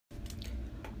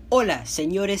Hola,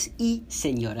 señores y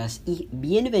señoras, y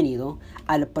bienvenido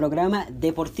al programa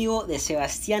deportivo de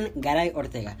Sebastián Garay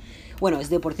Ortega. Bueno, es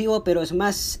deportivo, pero es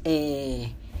más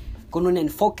con un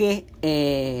enfoque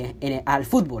al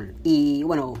fútbol. Y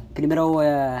bueno, primero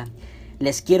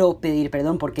les quiero pedir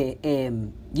perdón porque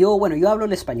yo hablo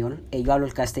el español, yo hablo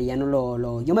el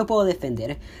castellano, yo me puedo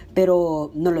defender, pero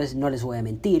no les voy a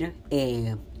mentir,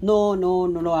 no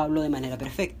lo hablo de manera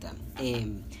perfecta.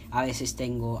 A veces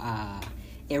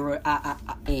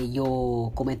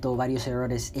yo cometo varios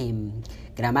errores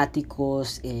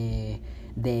gramáticos,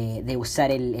 de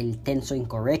usar el tenso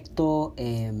incorrecto,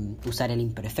 usar el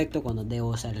imperfecto cuando debo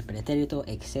usar el pretérito,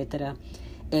 etc.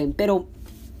 Pero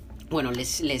bueno,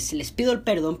 les pido el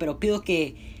perdón, pero pido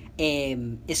que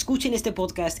escuchen este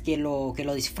podcast, que lo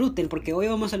disfruten, porque hoy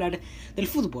vamos a hablar del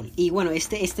fútbol. Y bueno,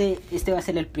 este va a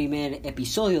ser el primer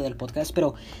episodio del podcast,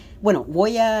 pero bueno,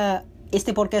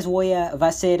 este podcast va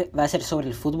a ser sobre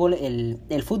el fútbol,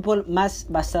 el fútbol más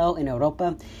basado en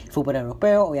Europa, el fútbol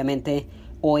europeo. Obviamente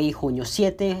hoy, junio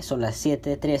 7, son las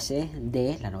 7:13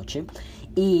 de la noche.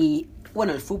 Y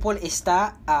bueno, el fútbol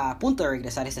está a punto de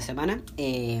regresar esta semana.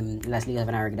 Las ligas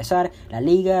van a regresar. La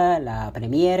Liga, la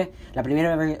Premier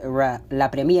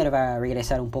va a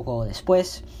regresar un poco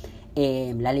después.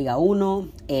 La Liga 1,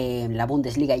 la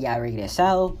Bundesliga ya ha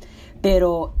regresado.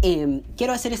 Pero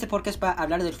quiero hacer este podcast para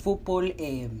hablar del fútbol,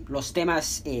 los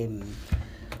temas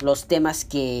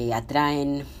que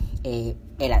atraen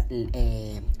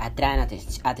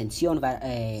atención,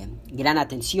 gran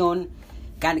atención,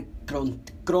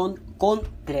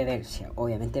 controversia.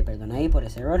 Obviamente, perdón ahí por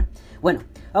ese error. Bueno,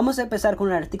 vamos a empezar con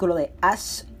un artículo de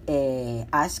AS,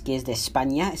 que es de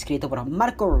España, escrito por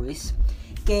Marco Ruiz,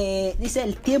 que dice: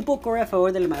 el tiempo corre a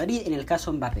favor del Madrid en el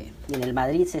caso Mbappé. En el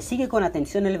Madrid se sigue con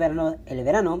atención el verano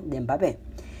de Mbappé.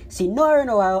 Si no ha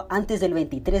renovado antes del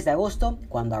 23 de agosto,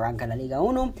 cuando arranca la Liga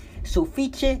 1, su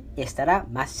fiche estará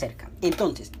más cerca.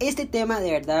 Entonces, este tema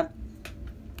de verdad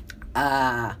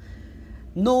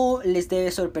no les debe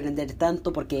sorprender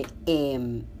tanto, porque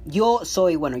yo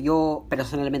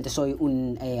personalmente soy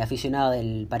un aficionado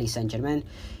del Paris Saint-Germain,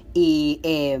 y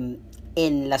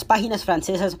en las páginas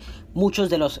francesas, muchos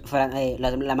de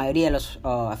la mayoría de los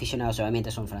aficionados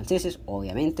obviamente son franceses,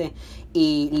 obviamente,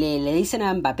 y le dicen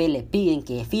a Mbappé, le piden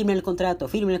que firme el contrato,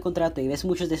 y ves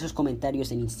muchos de esos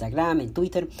comentarios en Instagram, en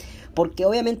Twitter, porque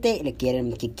obviamente le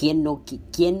quieren que quién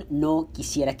no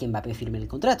quisiera que Mbappé firme el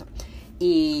contrato.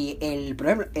 Y el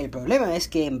problema es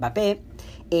que Mbappé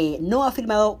no ha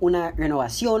firmado una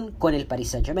renovación con el Paris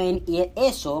Saint-Germain, y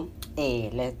eso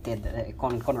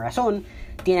con razón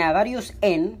tiene a varios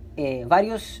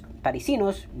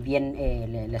parisinos bien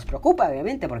les preocupa,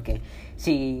 obviamente, porque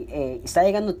si está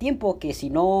llegando tiempo que si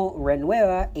no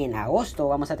renueva en agosto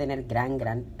vamos a tener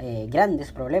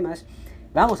grandes problemas.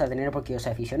 Vamos a tener, porque yo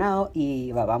soy aficionado,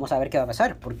 y vamos a ver qué va a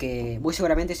pasar, porque muy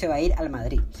seguramente se va a ir al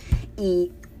Madrid.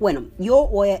 Y bueno,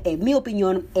 en mi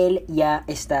opinión, él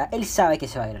sabe que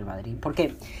se va a ir al Madrid,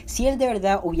 porque si él de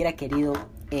verdad hubiera querido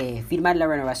firmar la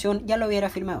renovación, ya lo hubiera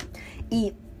firmado.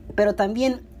 Pero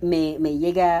también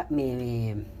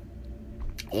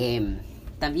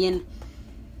también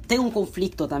tengo un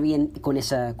conflicto también con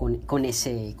ese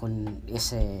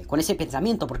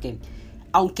pensamiento, porque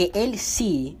aunque él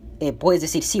sí puedes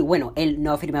decir, sí, bueno, él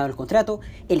no ha firmado el contrato,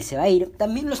 él se va a ir.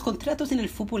 También los contratos en el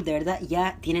fútbol de verdad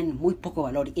ya tienen muy poco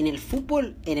valor. En el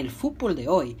fútbol de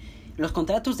hoy, los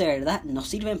contratos de verdad no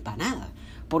sirven para nada,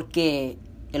 porque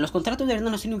los contratos de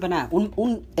verdad no sirven para nada.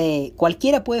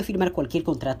 Cualquiera puede firmar cualquier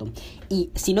contrato,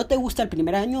 y si no te gusta el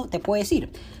primer año, te puedes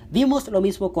ir. Vimos lo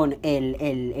mismo con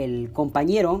el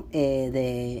compañero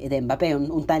de Mbappé,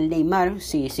 un tal Neymar,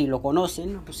 si lo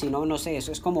conocen, pues si no sé,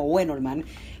 eso es como bueno, el man.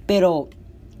 Pero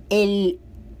él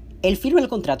firma el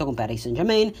contrato con Paris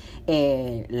Saint-Germain,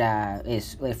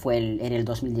 fue en el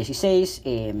 2016,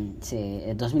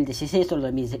 2016 o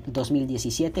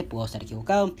 2017, puedo estar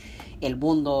equivocado. El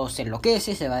mundo se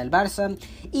enloquece, se va del Barça,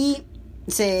 y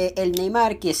el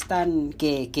Neymar, que están,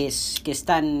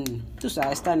 tú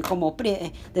sabes, están como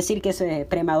decir que es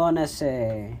premadonas,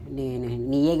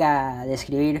 ni llega a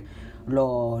describir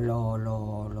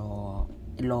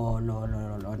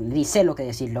ni sé lo que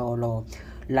decir,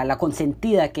 la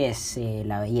consentida que es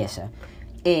la belleza.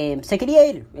 Se quería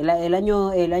ir, el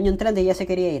año entrante ya se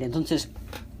quería ir, entonces,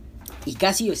 y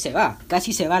casi se va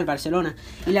al Barcelona.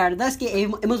 Y la verdad es que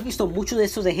hemos visto muchos de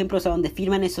esos ejemplos a donde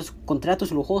firman esos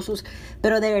contratos lujosos,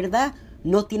 pero de verdad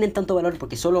no tienen tanto valor,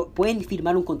 porque solo pueden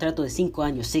firmar un contrato de 5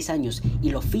 años, 6 años,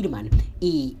 y lo firman,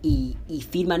 y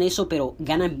firman eso, pero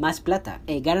ganan más plata,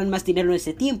 ganan más dinero en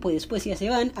ese tiempo, y después ya se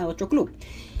van a otro club.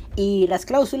 Y las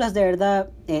cláusulas de verdad,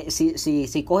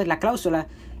 si coges la cláusula,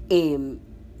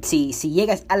 si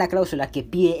llegas a la cláusula que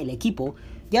pide el equipo,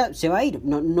 ya se va a ir.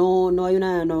 No hay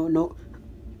una,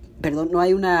 perdón, no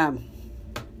hay una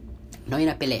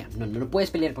pelea. No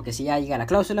puedes pelear porque si ya llega la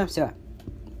cláusula, se va.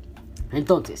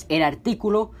 Entonces, el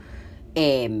artículo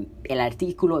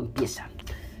empieza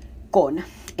con: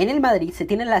 en el Madrid se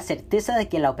tiene la certeza de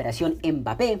que la operación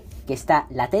Mbappé, que está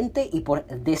latente y por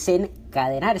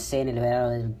desencadenarse en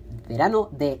el verano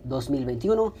de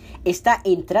 2021, está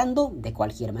entrando de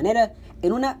cualquier manera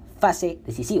en una fase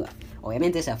decisiva.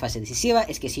 Obviamente esa fase decisiva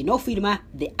es que si no firma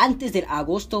de antes del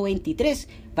agosto 23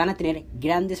 van a tener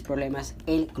grandes problemas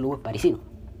el club parisino.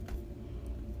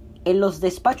 En los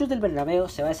despachos del Bernabéu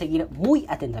se va a seguir muy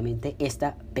atentamente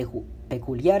esta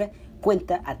peculiar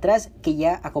cuenta atrás que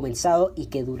ya ha comenzado y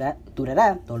que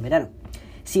durará todo el verano.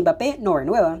 Si Mbappé no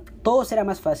renueva, todo será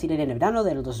más fácil en el verano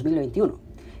del 2021.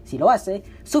 Si lo hace,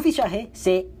 su fichaje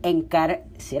se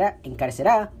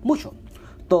encarecerá mucho.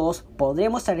 Todos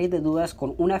podremos salir de dudas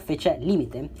con una fecha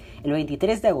límite, el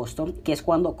 23 de agosto, que es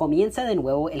cuando comienza de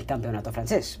nuevo el campeonato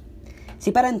francés.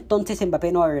 Si para entonces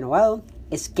Mbappé no ha renovado,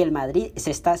 es que el Madrid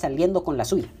se está saliendo con la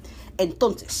suya.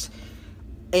 Entonces,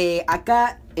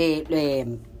 acá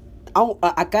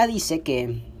dice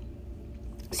que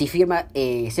si firma,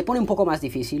 se pone un poco más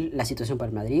difícil la situación para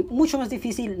el Madrid. Mucho más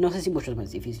difícil, no sé si mucho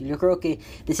más difícil. Yo creo que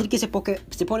decir que se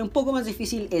pone un poco más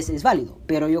difícil es válido.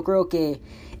 Pero yo creo que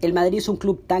el Madrid es un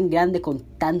club tan grande con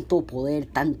tanto poder,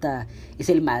 es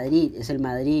el Madrid,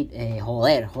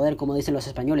 joder, como dicen los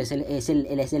españoles, es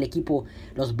el equipo,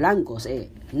 los blancos,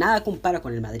 nada compara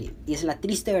con el Madrid. Y es la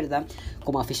triste verdad,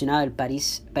 como aficionado del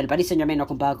París, el Paris Saint-Germain no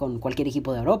compara con cualquier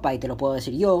equipo de Europa, y te lo puedo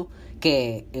decir yo,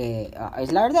 que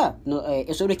es la verdad,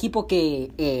 es un equipo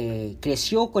que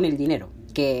creció con el dinero,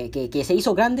 que se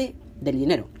hizo grande del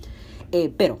dinero.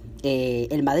 Pero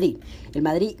el Madrid,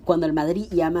 cuando el Madrid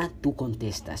llama, tú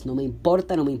contestas. No me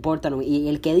importa. Y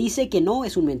el que dice que no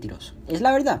es un mentiroso. Es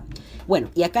la verdad. Bueno,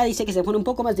 y acá dice que se pone un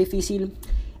poco más difícil.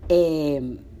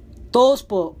 Todos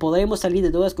podremos salir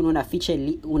de dudas con una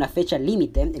fecha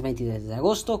límite, el 22 de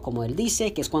agosto, como él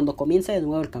dice, que es cuando comienza de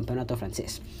nuevo el campeonato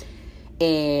francés.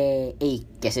 Y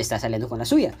que se está saliendo con la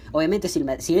suya. Obviamente,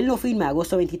 si él no firma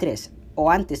agosto 23 o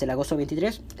antes del agosto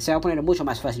 23, se va a poner mucho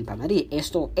más fácil para Madrid.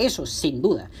 Eso sin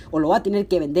duda. O lo va a tener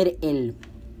que vender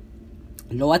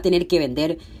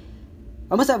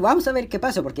Vamos a ver qué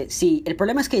pasa, porque el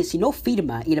problema es que si no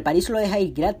firma y el París lo deja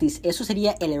ir gratis, eso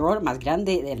sería el error más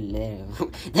grande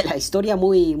de la historia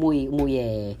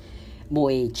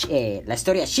la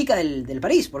historia chica del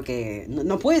París, porque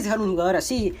no puedes dejar un jugador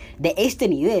así, de este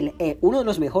nivel, uno de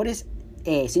los mejores,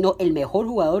 sino el mejor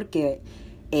jugador que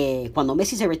cuando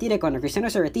Messi se retire, cuando Cristiano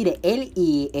se retire, él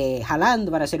y Haaland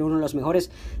van a ser uno de los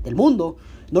mejores del mundo.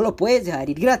 No lo puedes dejar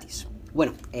ir gratis.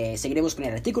 Bueno, seguiremos con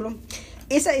el artículo.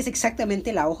 Esa es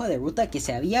exactamente la hoja de ruta que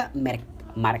se había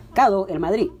marcado el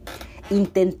Madrid.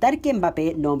 Intentar que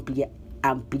Mbappé no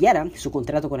ampliara su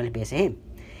contrato con el PSG.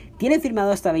 Tiene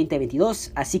firmado hasta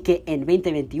 2022, así que en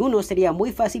 2021 sería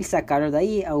muy fácil sacarlo de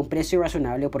ahí a un precio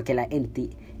razonable, porque la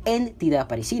entidad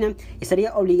parisina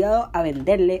estaría obligado a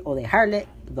venderle o dejarle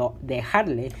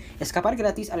escapar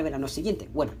gratis al verano siguiente.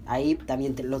 Bueno, ahí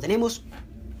también lo tenemos,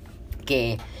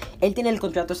 que él tiene el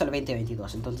contrato hasta el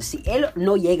 2022. Entonces, si él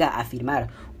no llega a firmar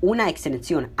una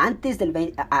extensión antes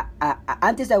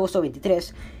de agosto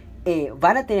 23,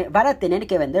 van a tener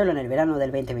que venderlo en el verano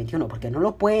del 2021, porque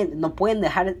no pueden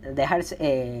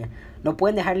dejarle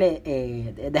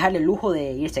el lujo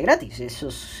de irse gratis.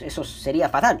 Eso sería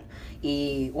fatal.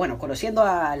 Y bueno, conociendo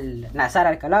al Nasser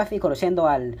Al-Khelaifi, conociendo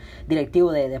al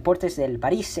directivo de deportes del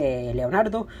París,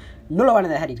 Leonardo, no lo van a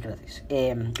dejar ir gratis.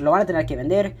 Lo van a tener que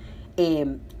vender,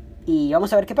 y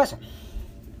vamos a ver qué pasa.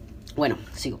 Bueno,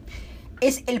 sigo.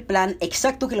 Es el plan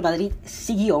exacto que el Madrid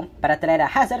siguió para traer a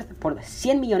Hazard por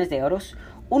 100 millones de euros,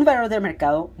 un valor de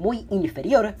mercado muy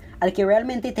inferior al que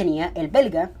realmente tenía el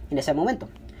belga en ese momento,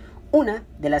 una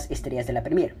de las estrellas de la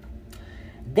Premier.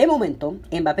 De momento,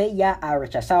 Mbappé ya ha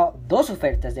rechazado 2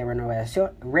 ofertas de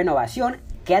renovación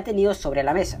que ha tenido sobre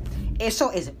la mesa.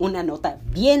 Eso es una nota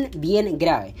bien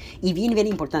grave y bien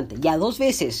importante. Ya 2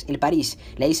 veces el París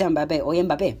le dice a Mbappé: oye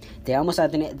Mbappé, te vamos a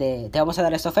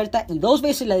dar esta oferta, y 2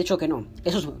 veces le ha dicho que no.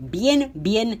 Eso es bien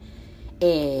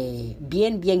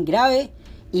grave,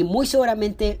 y muy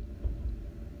seguramente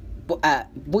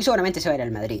se va a ir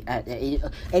al Madrid.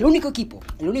 El único equipo,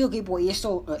 y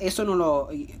eso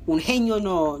un genio,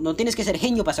 no tienes que ser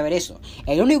genio para saber eso.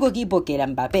 El único equipo que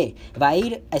el Mbappé va a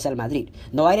ir es al Madrid.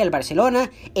 No va a ir al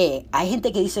Barcelona. Hay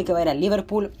gente que dice que va a ir al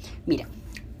Liverpool. Mira,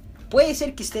 Puede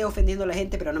ser que esté ofendiendo a la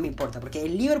gente, pero no me importa, porque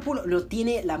el Liverpool no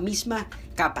tiene la misma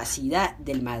capacidad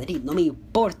del Madrid, no me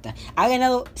importa. Ha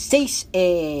ganado 6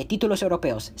 títulos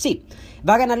europeos, sí.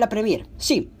 Va a ganar la Premier,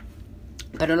 sí.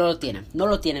 Pero no lo tiene.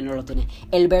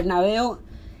 El Bernabéu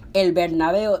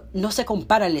no se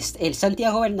compara. El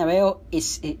Santiago Bernabéu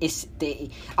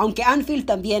aunque Anfield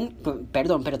también,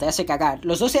 perdón, pero te hace cagar.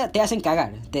 Los dos te hacen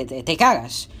cagar. Te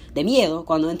cagas de miedo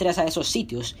cuando entras a esos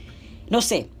sitios. No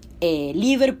sé.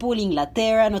 Liverpool,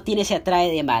 Inglaterra, no tiene ese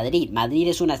atrae de Madrid. Madrid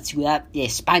es una ciudad de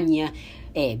España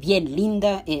bien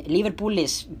linda. Liverpool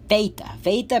es feita,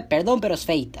 perdón, pero es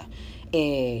feita.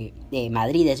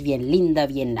 Madrid es bien linda,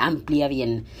 bien amplia,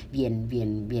 bien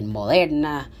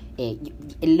moderna.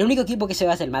 El único equipo que se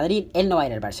va a hacer el Madrid. Él no va a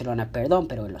ir al Barcelona, perdón,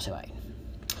 pero él no se va a ir.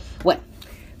 Bueno,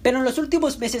 pero en los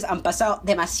últimos meses han pasado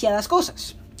demasiadas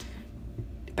cosas.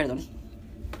 Perdón.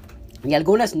 Y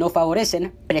algunas no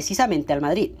favorecen precisamente al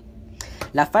Madrid.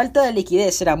 La falta de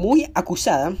liquidez será muy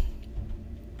acusada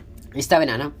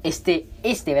este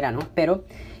verano, pero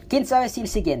quién sabe si el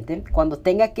siguiente, cuando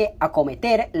tenga que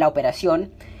acometer la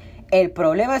operación, el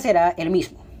problema será el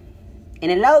mismo. En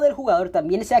el lado del jugador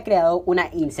también se ha creado una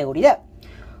inseguridad.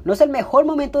 No es el mejor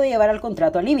momento de llevar el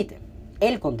contrato al límite.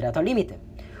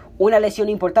 Una lesión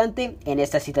importante en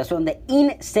esta situación de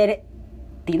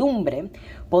incertidumbre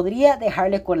podría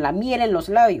dejarle con la miel en los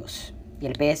labios. Y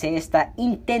el PSG está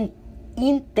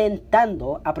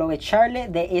intentando aprovecharle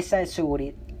de esa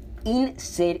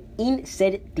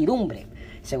incertidumbre,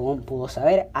 según pudo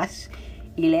saber AS,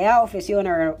 y le ha ofrecido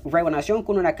una renovación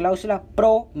con una cláusula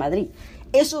pro Madrid.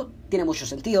 Eso tiene mucho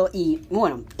sentido. Y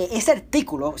bueno, ese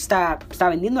artículo está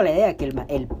vendiendo la idea que el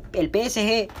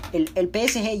PSG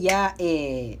ya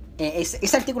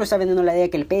ese artículo está vendiendo la idea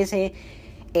que el PSG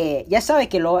ya sabe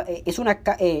que lo va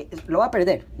a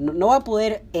perder, no va a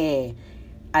poder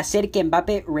hacer que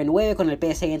Mbappé renueve con el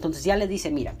PSG. Entonces ya les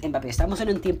dice: mira, Mbappé, estamos en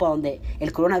un tiempo donde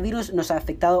el coronavirus nos ha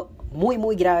afectado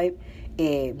muy grave,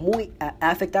 ha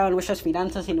afectado a nuestras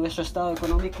finanzas y nuestro estado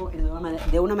económico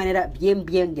de una manera bien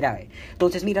grave.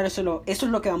 Entonces mira, eso es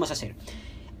lo que vamos a hacer.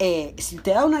 Si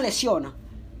te da una lesión,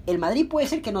 el Madrid puede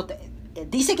ser que no te...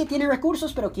 dice que tiene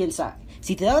recursos, pero quién sabe.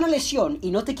 Si te da una lesión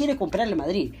y no te quiere comprar el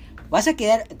Madrid,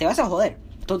 te vas a joder.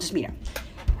 Entonces mira,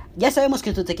 ya sabemos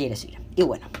que tú te quieres ir. Y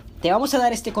bueno, te vamos a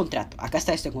dar este contrato. Acá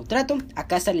está este contrato,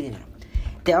 acá está el dinero.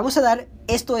 Te vamos a dar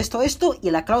esto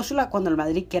y la cláusula cuando el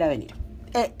Madrid quiera venir.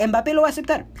 Mbappé lo va a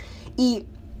aceptar. Y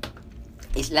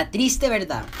es la triste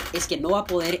verdad es que no va a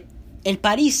poder. El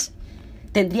París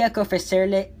tendría que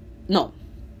ofrecerle... No,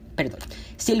 perdón.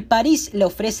 Si el París le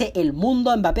ofrece el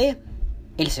mundo a Mbappé,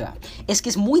 él se va. Es que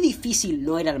es muy difícil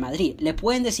no ir al Madrid. Le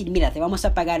pueden decir: mira, te vamos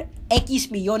a pagar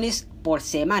X millones por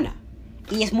semana.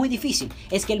 Y es muy difícil.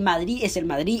 Es que el Madrid es el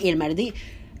Madrid. Y el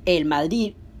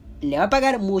Madrid le va a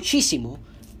pagar muchísimo.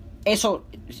 Eso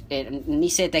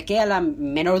ni se te queda la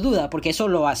menor duda, porque eso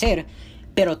lo va a hacer.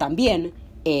 Pero también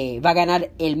va a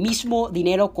ganar el mismo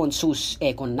dinero con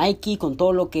Nike, con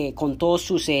todos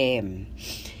sus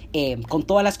con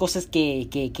todas las cosas que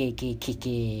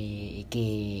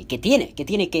tiene,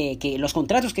 los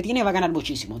contratos que tiene, va a ganar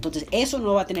muchísimo. Entonces eso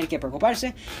no va a tener que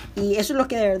preocuparse. Y eso es lo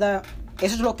que de verdad,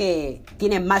 eso es lo que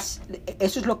tiene más,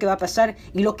 eso es lo que va a pasar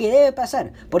y lo que debe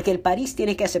pasar, porque el París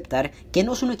tiene que aceptar que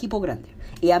no es un equipo grande.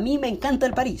 Y a mí me encanta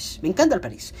el París.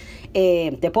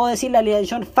 Te puedo decir la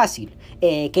alineación fácil: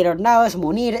 Keylor Navas,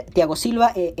 Munir, Thiago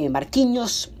Silva,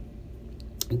 Marquinhos,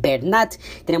 Bernat,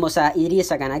 tenemos a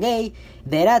Idrissa Gana Gueye,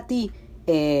 Verratti,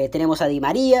 tenemos a Di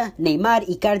María, Neymar,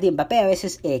 Icardi, Mbappé, a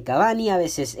veces Cavani, a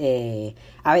veces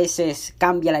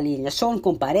cambia la alineación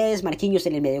con Paredes, Marquinhos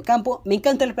en el mediocampo. Me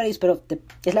encanta el París, pero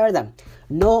es la verdad,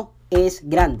 no es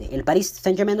grande. El Paris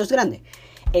Saint-Germain no es grande.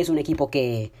 Es un equipo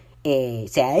que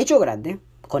se ha hecho grande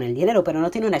con el dinero, pero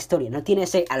no tiene una historia, no tiene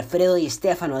ese Alfredo Di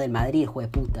Stéfano del Madrid,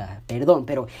 jueputa, perdón,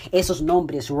 pero esos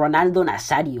nombres, Ronaldo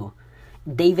Nazario,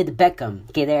 David Beckham,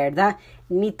 que de verdad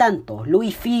ni tanto,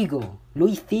 Luis Figo,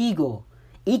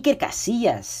 Iker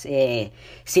Casillas,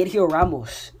 Sergio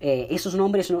Ramos, esos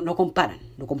nombres no comparan.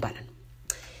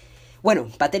 Bueno,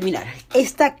 para terminar,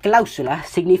 esta cláusula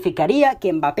significaría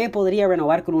que Mbappé podría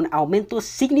renovar con un aumento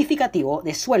significativo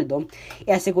de sueldo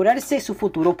y asegurarse su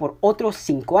futuro por otros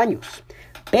 5 años.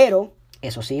 Pero,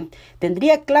 eso sí,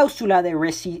 tendría cláusula de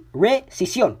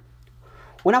rescisión,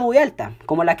 una muy alta,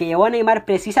 como la que llevó a Neymar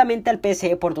precisamente al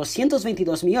PSG por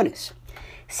 222 millones.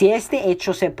 Si este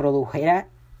hecho se produjera,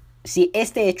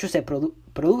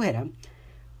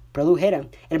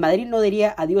 el Madrid no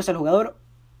diría adiós al jugador,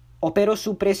 pero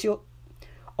su precio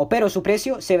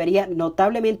se vería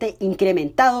notablemente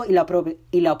incrementado y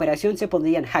la operación se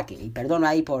pondría en jaque. Y perdón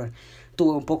ahí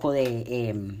tuve un poco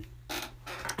de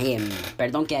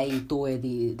Perdón que ahí tuve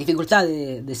dificultad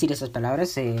de decir esas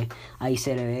palabras. Ahí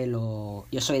se le ve yo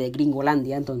soy de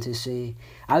Gringolandia, entonces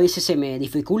a veces se me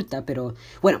dificulta, pero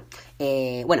bueno.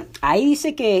 Bueno, ahí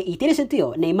dice que, y tiene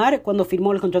sentido, Neymar cuando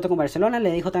firmó el contrato con Barcelona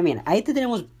le dijo también, ahí te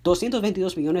tenemos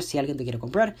 222 millones si alguien te quiere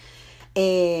comprar.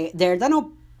 De verdad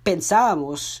no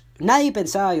pensábamos, nadie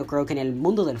pensaba, yo creo que en el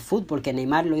mundo del fútbol que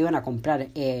Neymar lo iban a comprar,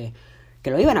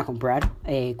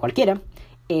 cualquiera.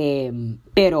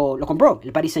 Pero lo compró.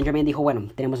 El Paris Saint-Germain dijo,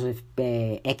 bueno, tenemos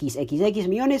XXX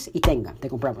millones y te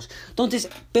compramos. Entonces,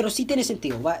 pero sí tiene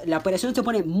sentido. La operación se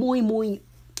pone muy, muy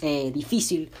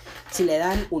difícil si le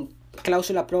dan una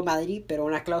cláusula pro Madrid, pero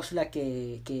una cláusula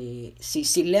que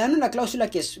si le dan una cláusula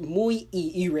que es muy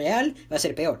irreal, va a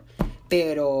ser peor.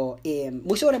 Pero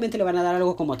muy seguramente le van a dar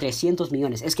algo como 300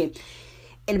 millones. Es que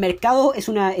el mercado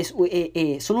son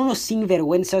unos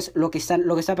sinvergüenzas lo que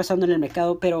está pasando en el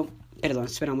mercado, pero... Perdón,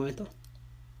 espera un momento.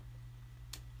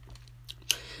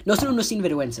 No son unos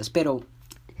sinvergüenzas, pero...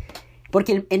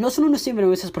 no son unos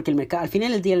sinvergüenzas porque el mercado... Al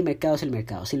final del día el mercado es el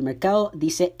mercado. Si el mercado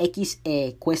dice X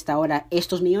cuesta ahora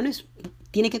estos millones,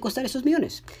 tiene que costar estos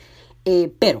millones.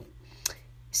 Pero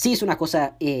sí es una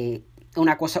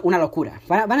locura.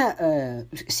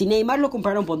 Si Neymar lo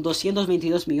compraron por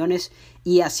 222 millones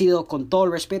y ha sido, con todo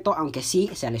el respeto, aunque sí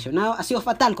se ha lesionado, ha sido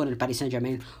fatal con el Paris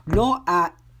Saint-Germain. No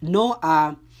ha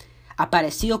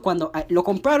aparecido cuando lo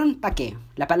compraron. ¿Para qué?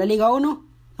 ¿Para la Liga 1?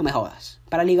 No me jodas.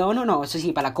 Para la Liga 1 no, eso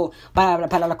sí, para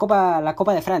la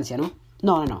Copa de Francia, ¿no?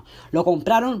 No. Lo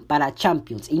compraron para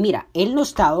Champions. Y mira, él no ha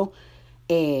estado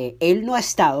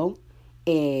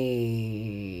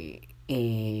de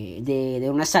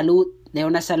una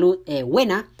salud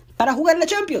buena para jugar la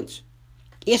Champions.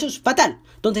 Y eso es fatal.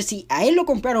 Entonces, si a él lo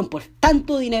compraron por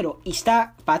tanto dinero y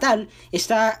está fatal,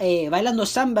 está bailando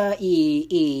samba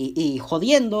y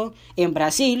jodiendo en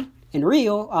Brasil, en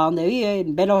Río, a donde vive,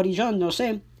 en Belo Horizonte, no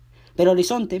sé, Belo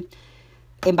Horizonte,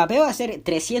 Mbappé va a ser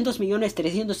 300 millones,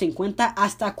 350,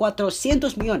 hasta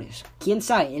 400 millones. ¿Quién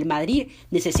sabe? El Madrid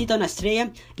necesita una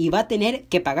estrella y va a tener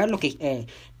que pagar lo que...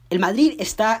 el Madrid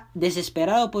está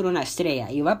desesperado por una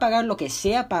estrella y va a pagar lo que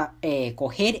sea para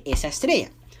coger esa estrella.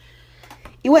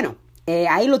 Y bueno,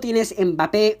 ahí lo tienes.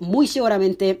 Mbappé muy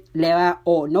seguramente le va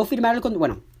o no firmar el contrato.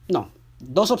 Bueno, no,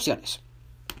 dos opciones.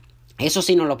 Eso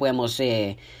sí no lo podemos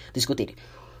discutir.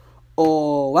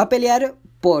 O va a pelear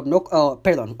o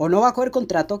no va a coger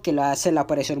contrato, que lo hace la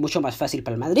operación mucho más fácil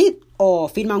para el Madrid, o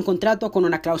firma un contrato con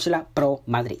una cláusula pro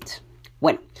Madrid.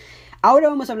 Bueno, ahora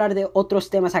vamos a hablar de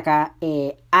otros temas acá.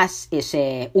 AS es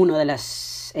uno de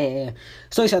las...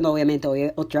 estoy usando obviamente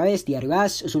otra vez Diario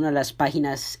AS. Es una de las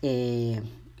páginas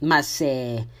más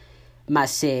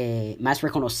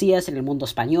reconocidas en el mundo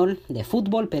español de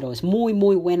fútbol, pero es muy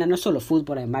muy buena. No solo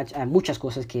fútbol, hay muchas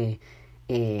cosas que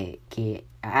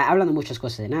hablan de muchas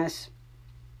cosas de AS.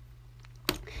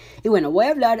 Y bueno, voy a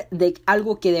hablar de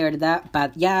algo que de verdad...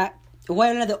 voy a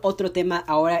hablar de otro tema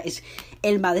ahora. Es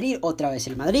el Madrid otra vez.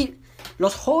 El Madrid...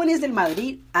 Los jóvenes del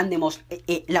Madrid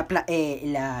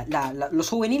los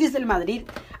juveniles del Madrid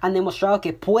han demostrado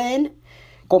que pueden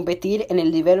competir en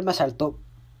el nivel más alto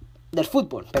del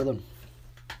fútbol,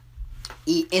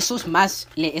 Y eso es más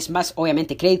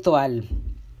obviamente crédito al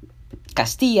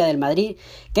Castilla del Madrid,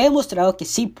 que ha demostrado que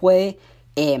sí puede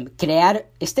crear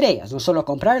estrellas, no solo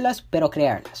comprarlas, pero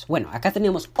crearlas. Bueno, acá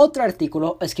tenemos otro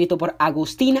artículo escrito por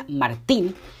Agustín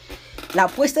Martín. La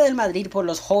apuesta del Madrid por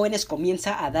los jóvenes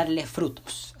comienza a darle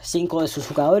frutos. 5 de sus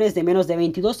jugadores de menos de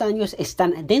 22 años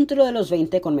están dentro de los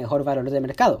 20 con mejor valor de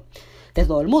mercado de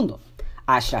todo el mundo.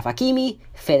 Achraf Hakimi,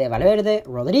 Fede Valverde,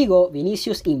 Rodrigo,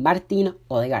 Vinicius y Martín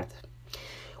Odegaard.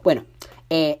 Bueno,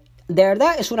 de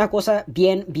verdad es una cosa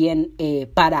bien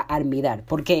para admirar,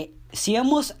 porque si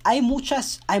vemos, hay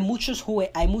muchos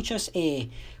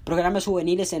programas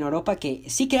juveniles en Europa que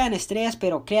sí crean estrellas,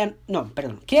 pero crean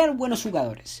buenos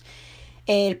jugadores.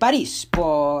 El París,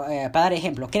 para dar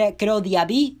ejemplo, creo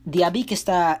Diaby que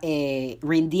está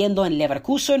rindiendo en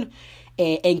Leverkusen,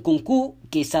 en Kunku,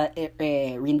 que está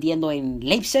rindiendo en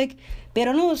Leipzig,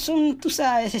 pero no son, tú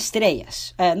sabes,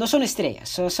 estrellas. No son estrellas,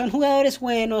 son jugadores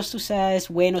buenos, tú sabes,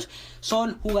 buenos.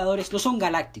 Son jugadores, no son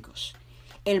galácticos.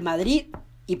 El Madrid,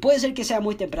 y puede ser que sea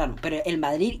muy temprano, pero el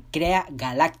Madrid crea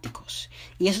galácticos.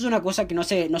 Y eso es una cosa que no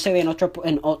se ve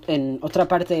en otra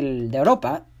parte de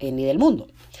Europa ni del mundo.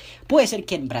 Puede ser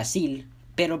que en Brasil,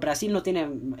 pero Brasil no tiene...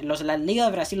 la Liga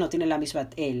de Brasil no tiene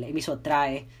el mismo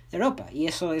trae de Europa. Y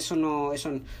eso no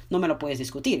me lo puedes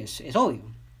discutir, es obvio.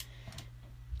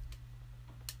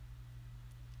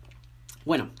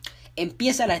 Bueno,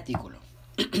 empieza el artículo.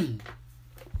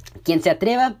 Quien se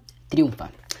atreva,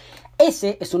 triunfa.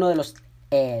 Ese es uno de los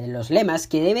los lemas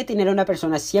que debe tener una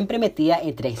persona siempre metida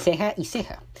entre ceja y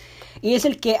ceja. Y es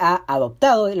el que ha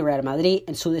adoptado el Real Madrid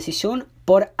en su decisión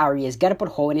por arriesgar por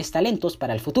jóvenes talentos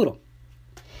para el futuro.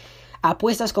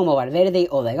 Apuestas como Valverde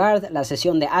o Odegaard, la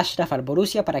cesión de Achraf al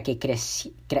Borussia para que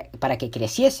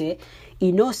creciese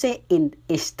y no se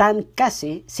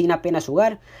estancase sin apenas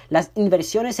jugar, las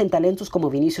inversiones en talentos como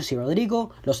Vinicius y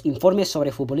Rodrigo, los informes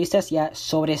sobre futbolistas ya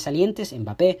sobresalientes,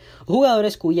 Mbappé,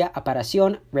 jugadores cuya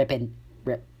aparición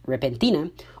repentina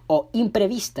o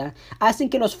imprevista hacen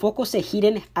que los focos se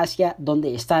giren hacia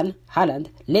donde están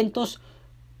Haaland, lentos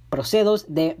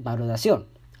procesos de maduración,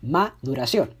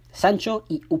 Sancho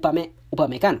y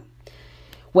Upamecano.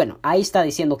 Bueno, ahí está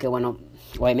diciendo que, bueno,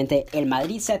 obviamente el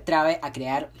Madrid se atreve a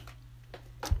crear,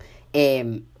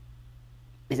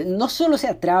 no solo se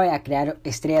atreve a crear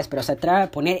estrellas, pero se atreve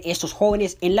a poner estos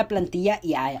jóvenes en la plantilla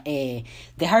y a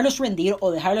dejarlos rendir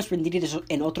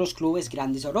en otros clubes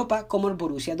grandes de Europa, como el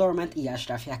Borussia Dortmund y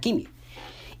Achraf Hakimi.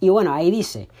 Y bueno, ahí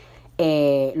dice,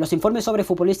 los informes sobre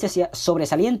futbolistas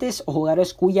sobresalientes o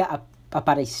jugadores cuya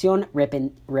aparición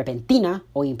repentina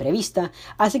o imprevista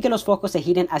hace que los focos se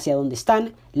giren hacia donde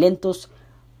están, lentos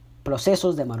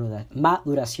procesos de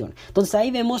maduración. Entonces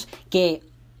ahí vemos que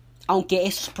aunque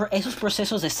esos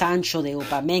procesos de Sancho, de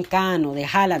Upamecano, de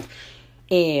Haaland,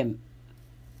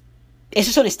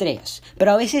 esos son estrellas,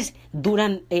 pero a veces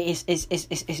duran, es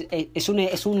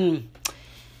un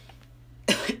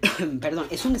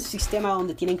sistema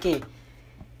donde tienen que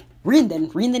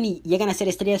rinden y llegan a ser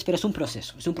estrellas, pero es un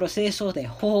proceso de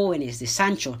jóvenes, de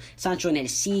Sancho en el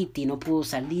City, no pudo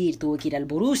salir, tuvo que ir al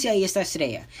Borussia y esta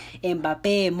estrella.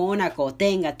 Mbappé, Mónaco,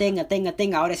 tenga,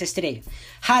 ahora es estrella.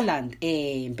 Haaland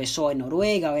empezó en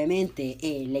Noruega, obviamente,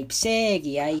 Leipzig,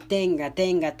 y ahí tenga,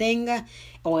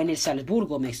 o en el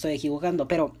Salzburgo, me estoy equivocando,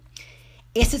 pero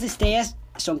estas estrellas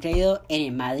son creadas en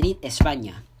el Madrid,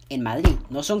 España. En Madrid,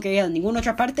 no son creadas en ninguna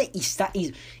otra parte y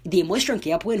demuestran que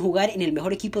ya pueden jugar en el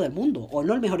mejor equipo del mundo, o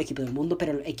no el mejor equipo del mundo,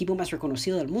 pero el equipo más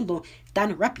reconocido del mundo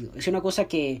tan rápido. Es una cosa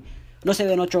que no se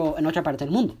ve en otra parte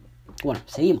del mundo. Bueno,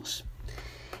 seguimos.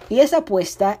 Y esa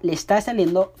apuesta le está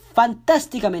saliendo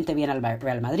fantásticamente bien al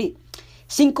Real Madrid.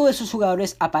 5 de sus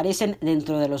jugadores aparecen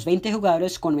dentro de los 20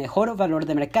 jugadores con mejor valor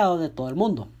de mercado de todo el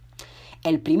mundo.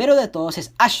 El primero de todos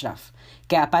es Achraf,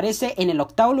 que aparece en el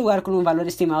 8º lugar con un valor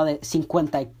estimado de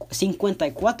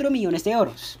 54 millones de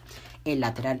euros. El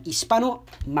lateral hispano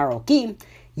marroquí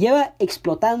lleva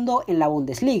explotando en la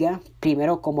Bundesliga,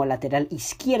 primero como lateral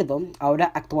izquierdo, ahora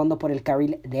actuando por el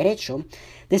carril derecho,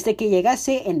 desde que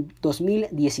llegase en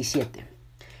 2017.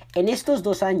 En estos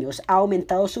 2 años ha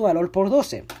aumentado su valor por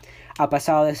 12. Ha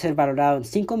pasado de ser valorado en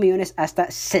 5 millones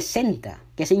hasta 60,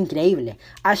 que es increíble.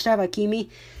 Achraf Hakimi,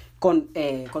 con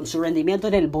su rendimiento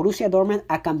en el Borussia Dortmund,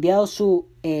 ha cambiado su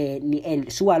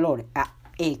valor.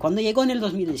 Cuando llegó en el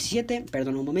 2017,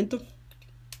 perdón un momento.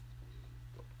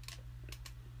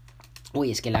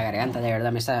 Uy, es que la garganta de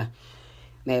verdad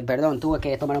tuve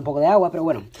que tomar un poco de agua, pero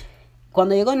bueno.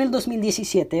 Cuando llegó en el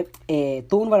 2017,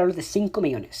 tuvo un valor de 5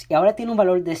 millones. Y ahora tiene un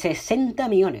valor de 60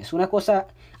 millones. Una cosa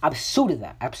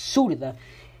absurda. Ha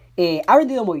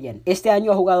rendido muy bien. Este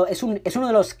año ha jugado, es uno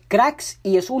de los cracks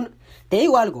y te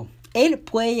digo algo, él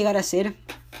puede llegar a ser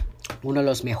uno de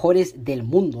los mejores del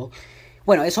mundo.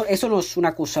 Bueno, eso no es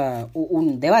una cosa,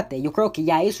 un debate. Yo creo que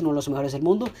ya es uno de los mejores del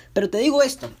mundo. Pero te digo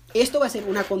esto va a ser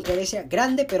una controversia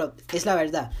grande, pero es la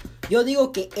verdad. Yo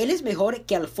digo que él es mejor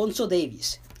que Alphonso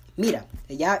Davies. Mira,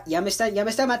 ya me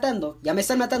están matando,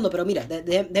 pero mira,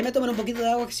 déjame tomar un poquito de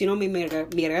agua, que si no mi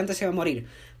garganta se va a morir.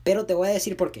 Pero te voy a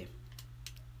decir por qué.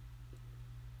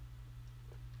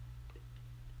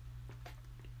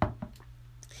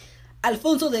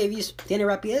 Alphonso Davies tiene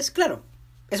rapidez, claro.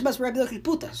 Es más rápido que el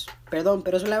putas. Perdón,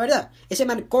 pero eso es la verdad. Ese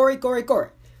man corre.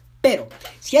 Pero,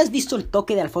 si has visto el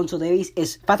toque de Alphonso Davies,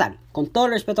 es fatal. Con todo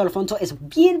el respeto a Alphonso, es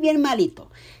bien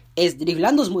malito.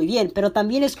 Driblando es muy bien, pero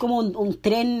también es como un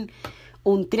tren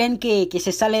que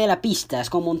se sale de la pista.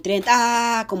 Es como un tren,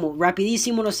 como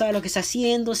rapidísimo, no sabe lo que está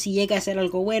haciendo. Si llega a hacer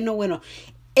algo bueno,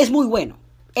 es muy bueno.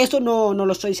 Esto no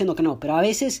lo estoy diciendo que no, pero a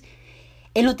veces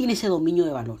él no tiene ese dominio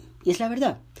de balón. Y es la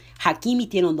verdad. Hakimi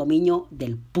tiene un dominio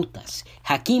del putas.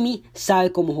 Hakimi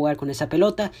sabe cómo jugar con esa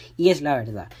pelota y es la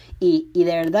verdad. Y de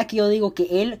verdad que yo digo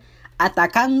que él,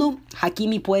 atacando,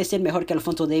 Hakimi puede ser mejor que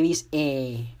Alphonso Davies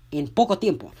en poco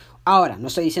tiempo. Ahora, no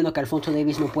estoy diciendo que Alphonso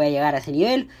Davies no pueda llegar a ese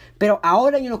nivel, pero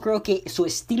ahora yo no creo que su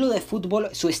estilo de fútbol,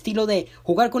 su estilo de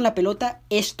jugar con la pelota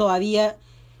es todavía...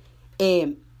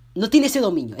 no tiene ese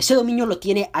dominio. Ese dominio lo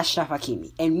tiene Achraf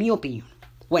Hakimi, en mi opinión.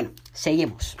 Bueno,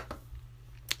 sigamos,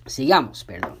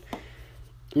 perdón.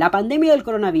 La pandemia del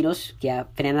coronavirus, que ha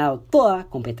frenado toda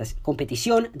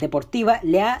competición deportiva,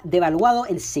 le ha devaluado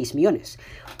en 6 millones.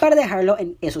 Para dejarlo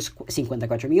en esos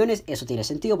 54 millones, eso tiene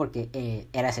sentido porque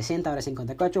era 60, ahora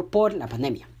 54 por la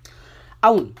pandemia.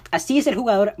 Aún, así es el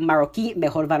jugador marroquí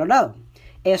mejor valorado.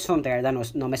 Eso de verdad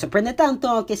no me sorprende tanto,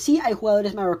 aunque sí hay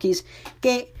jugadores marroquíes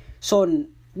que son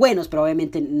buenos, pero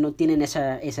obviamente no tienen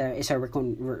ese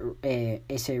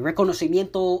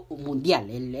reconocimiento mundial.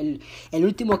 El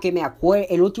último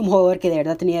el último jugador que de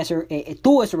verdad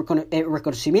tuvo ese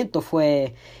reconocimiento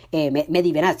fue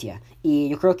Mehdi Benatia. Y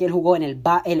yo creo que él jugó en el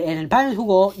Bayern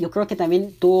jugó, yo creo que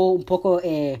también tuvo un poco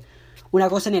una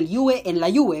cosa en la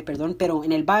Juve, pero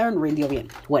en el Bayern rindió bien.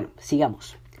 Bueno,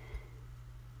 sigamos.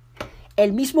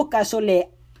 El mismo caso le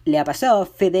ha pasado a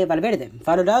Fede Valverde,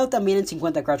 valorado también en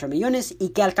 54 millones y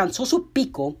que alcanzó su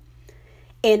pico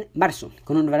en marzo,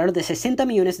 con un valor de 60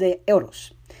 millones de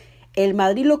euros. El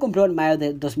Madrid lo compró en mayo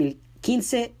de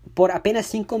 2015 por apenas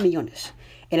 5 millones.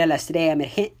 Era la estrella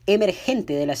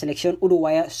emergente de la selección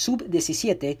uruguaya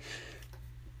sub-17,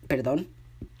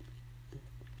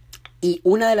 y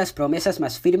una de las promesas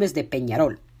más firmes de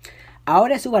Peñarol.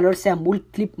 Ahora su valor se ha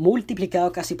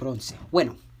multiplicado casi por 11.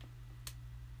 Bueno,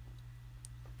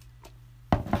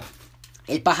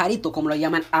 el pajarito, como lo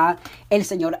llaman a el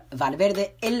señor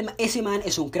Valverde, ese man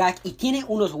es un crack y tiene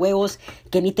unos huevos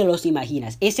que ni te los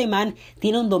imaginas. Ese man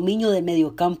tiene un dominio del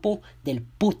mediocampo del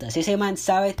putas. Ese man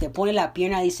sabe, te pone la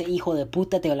pierna y dice, hijo de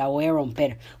puta, te la voy a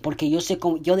romper, porque yo sé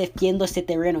cómo, yo defiendo este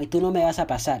terreno y tú no me vas a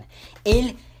pasar.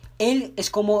 Él es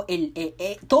como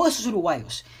todos esos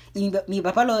uruguayos, y mi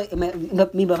papá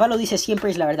lo dice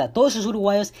siempre, es la verdad, todos esos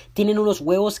uruguayos tienen unos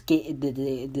huevos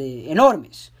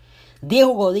enormes.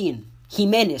 Diego Godín,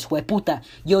 Jiménez, jueputa,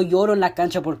 yo lloro en la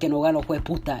cancha porque no gano,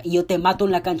 jueputa, y yo te mato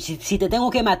en la cancha. Si te tengo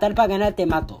que matar para ganar, te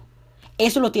mato.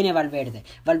 Eso lo tiene Valverde.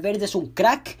 Valverde es un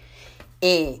crack.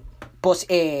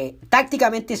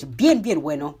 Tácticamente es bien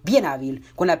bueno, bien hábil.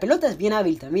 Con la pelota es bien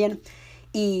hábil también.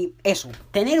 Y eso,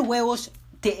 tener huevos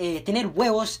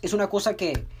es una cosa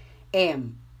que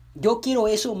yo quiero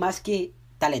eso más que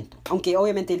talento, aunque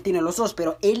obviamente él tiene los dos,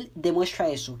 pero él demuestra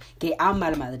eso, que ama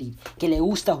al Madrid, que le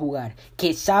gusta jugar,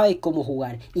 que sabe cómo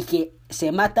jugar y que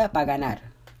se mata para ganar,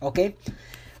 ¿ok?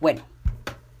 Bueno,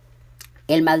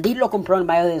 el Madrid lo compró en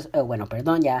mayo de...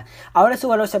 Ahora su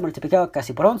valor se ha multiplicado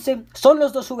casi por 11. Son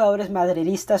los dos jugadores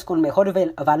madridistas con mejor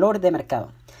valor de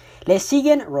mercado. Le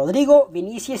siguen Rodrigo,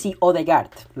 Vinicius y Odegaard,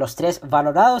 los tres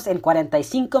valorados en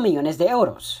 45 millones de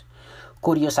euros.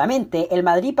 Curiosamente, el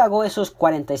Madrid pagó esos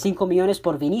 45 millones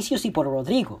por Vinicius y por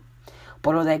Rodrigo.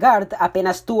 Por Odegaard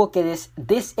apenas tuvo que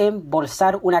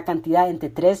desembolsar una cantidad entre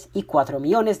 3 y 4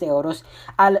 millones de euros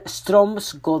al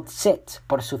Strømsgodset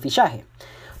por su fichaje.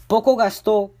 Poco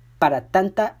gastó para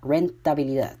tanta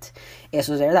rentabilidad.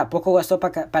 Eso es de verdad, poco gastó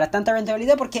para tanta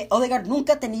rentabilidad porque Odegaard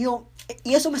nunca ha tenido...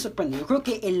 Y eso me sorprende. Yo creo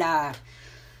que...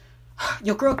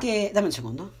 Dame un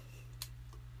segundo.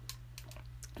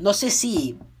 No sé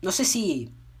si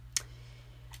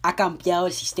ha cambiado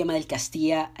el sistema del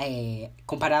Castilla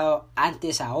comparado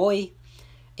antes a hoy.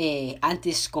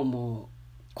 Antes como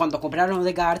cuando compraron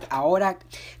Odegaard, ahora.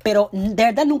 Pero de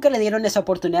verdad nunca le dieron esa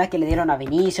oportunidad que le dieron a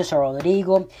Vinicius o a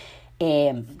Rodrigo.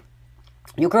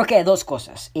 Yo creo que hay dos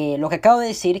cosas. Lo que acabo de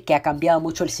decir, que ha cambiado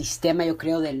mucho el sistema, yo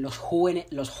creo, de los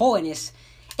jóvenes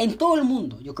en todo el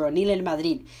mundo, yo creo, ni en el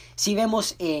Madrid. Si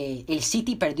vemos, el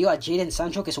City perdió a Jadon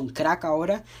Sancho, que es un crack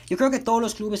ahora. Yo creo que todos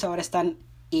los clubes ahora están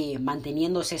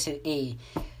manteniéndose,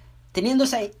 teniendo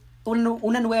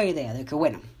una nueva idea de que,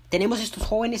 bueno, tenemos estos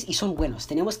jóvenes y son buenos.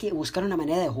 Tenemos que buscar una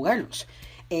manera de jugarlos.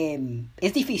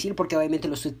 Es difícil porque obviamente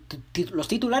los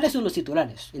titulares son los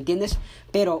titulares, ¿entiendes?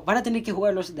 Pero van a tener que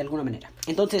jugarlos de alguna manera.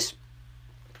 Entonces,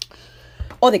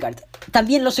 Odegaard.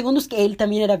 También lo segundo es que él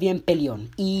también era bien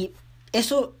peleón. Y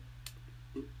eso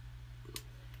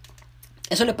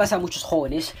le pasa a muchos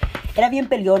jóvenes. Era bien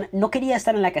peleón, no quería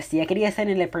estar en la Castilla, quería estar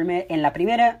en la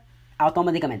primera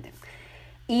automáticamente.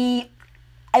 Y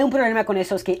hay un problema con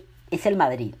eso, es que es el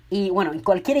Madrid. Y bueno, en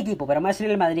cualquier equipo, pero más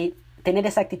en el Madrid, tener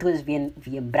esa actitud es bien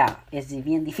brava, es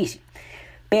bien difícil.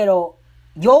 Pero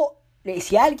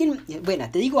si alguien, bueno,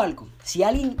 te digo algo, si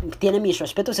alguien tiene mis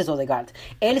respetos es Odegaard.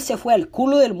 Él se fue al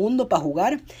culo del mundo para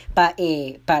jugar,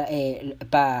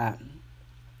 para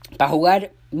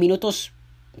jugar minutos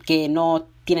que no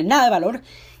tienen nada de valor,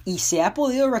 y se ha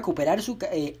podido recuperar su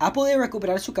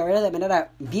carrera de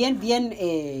manera bien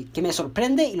que me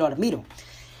sorprende y lo admiro.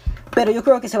 Pero yo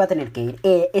creo que se va a tener que ir.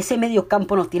 Ese medio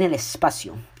campo no tiene el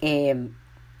espacio.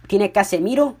 Tiene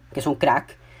Casemiro, que es un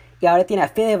crack, y ahora tiene a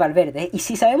Fede Valverde. Y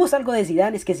si sabemos algo de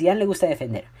Zidane, es que Zidane le gusta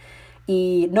defender.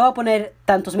 Y no va a poner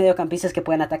tantos mediocampistas que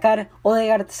puedan atacar.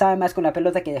 Odegaard sabe más con la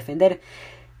pelota que defender.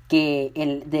 que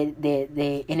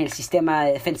en el sistema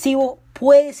defensivo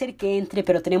puede ser que entre,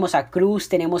 pero tenemos a Cruz.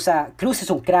 Cruz es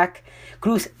un crack.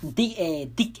 Cruz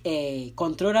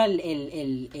controla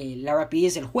la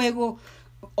rapidez del juego.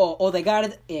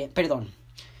 Odegaard,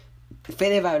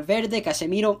 Fede Valverde,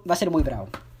 Casemiro, va a ser muy bravo.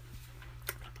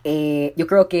 Yo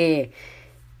creo que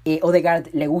Odegaard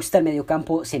le gusta el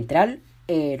mediocampo central.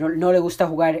 No le gusta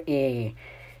jugar de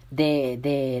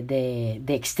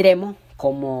extremo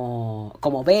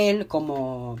como Bale,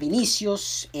 como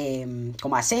Vinicius,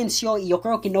 como Asensio, y yo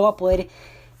creo que no va a poder.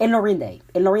 Él no rinde ahí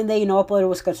y no va a poder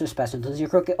buscar su espacio. Entonces yo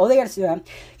creo que Odegaard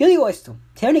yo digo esto,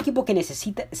 si hay un equipo que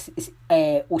necesita,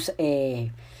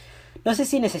 no sé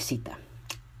si necesita.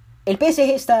 El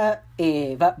PSG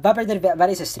va a perder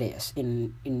varias estrellas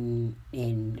en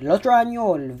el otro año,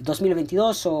 o el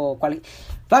 2022,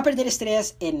 va a perder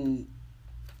estrellas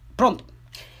pronto.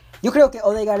 Yo creo que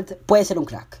Odegaard puede ser un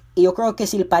crack. Y yo creo que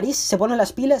si el París se pone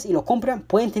las pilas y lo compran,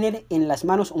 pueden tener en las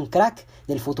manos un crack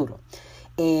del futuro.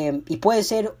 Y puede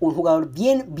ser un jugador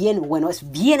bien bueno. Es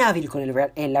bien hábil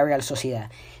en la Real Sociedad.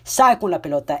 Sabe con la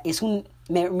pelota.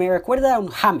 Me recuerda a un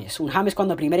James. Un James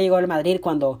cuando primero llegó al Madrid,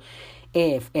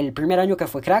 el primer año que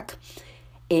fue crack.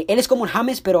 Él es como un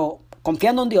James, pero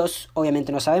confiando en Dios,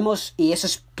 obviamente no sabemos, y eso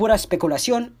es pura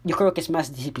especulación. Yo creo que es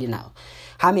más disciplinado.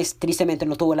 James tristemente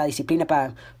no tuvo la disciplina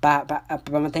para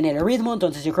mantener el ritmo,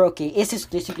 entonces yo creo que ese es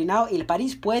disciplinado y el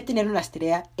París puede tener una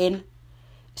estrella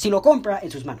si lo compra, en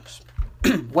sus manos.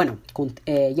 Bueno,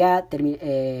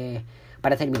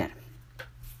 para terminar.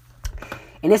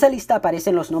 En esa lista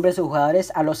aparecen los nombres de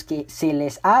jugadores a los que se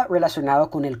les ha relacionado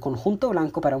con el conjunto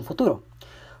blanco para un futuro,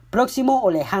 próximo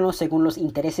o lejano según los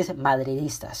intereses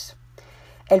madridistas.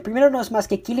 El primero no es más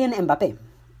que Kylian Mbappé,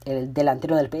 el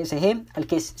delantero del PSG, al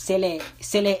que se le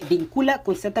vincula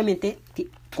constantemente,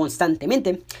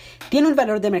 tiene un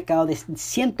valor de mercado de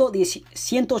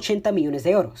 180 millones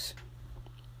de euros.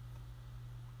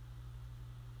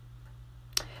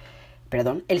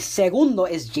 El segundo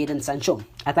es Jadon Sancho,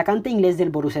 atacante inglés del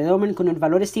Borussia Dortmund con un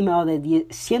valor estimado de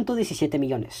 117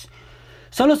 millones.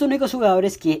 Son los únicos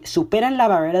jugadores que superan la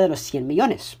barrera de los 100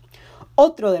 millones.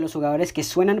 Otro de los jugadores que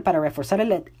suenan para reforzar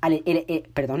el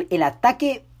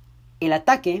ataque,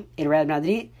 el Real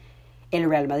Madrid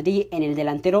en el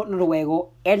delantero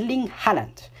noruego Erling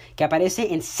Haaland, que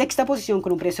aparece en sexta posición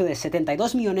con un precio de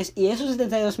 72 millones. Y esos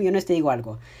 72 millones, te digo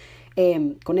algo,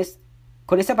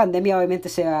 con esta pandemia obviamente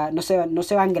no se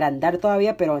va a engrandar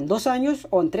todavía, pero en 2 años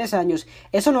o en 3 años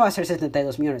eso no va a ser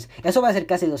 72 millones, eso va a ser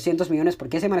casi 200 millones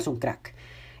porque ese man es un crack.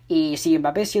 Y si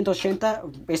Mbappé es 180,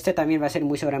 este también va a ser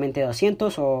muy seguramente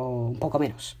 200 o un poco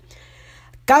menos.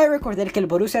 Cabe recordar que el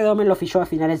Borussia Dortmund lo fichó a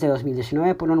finales de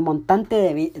 2019 por un montante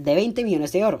de 20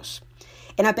 millones de euros.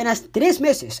 En apenas 3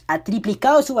 meses ha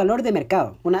triplicado su valor de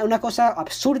mercado. Una cosa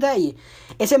absurda, y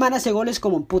ese man hace goles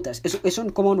como putas. Es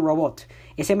como un robot.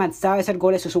 Ese man sabe hacer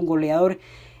goles, es un goleador.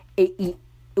 Y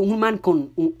un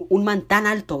man tan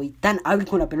alto y tan hábil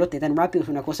con la pelota y tan rápido es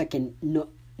una cosa que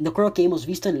no creo que hemos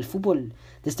visto en el fútbol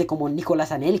desde como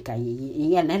Nicolás Anelka.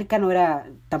 Y Anelka no era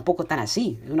tampoco tan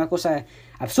así. Es una cosa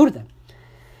absurda.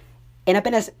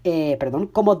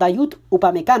 Como Dayot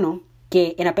Upamecano,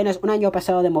 que en apenas un año ha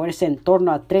pasado de moverse en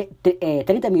torno a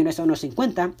 30 millones a unos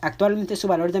 50, actualmente su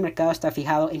valor de mercado está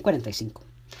fijado en 45.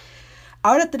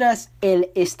 Ahora, tras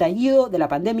el estallido de la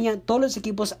pandemia, todos los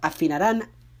equipos afinarán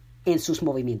en sus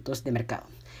movimientos de mercado.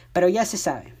 Pero ya se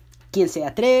sabe, quien se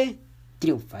atreve,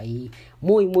 triunfa. Y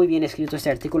muy bien escrito este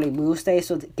artículo, y me gusta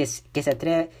eso,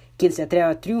 quien se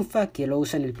atreva triunfa, que lo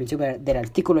usa en el principio del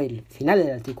artículo y el final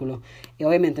del artículo. Y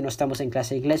obviamente no estamos en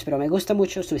clase de inglés, pero me gusta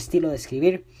mucho su estilo de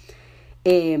escribir.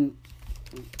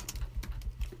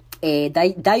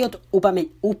 Dayot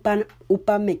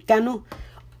Upamecano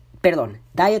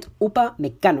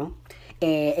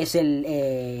es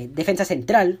el defensa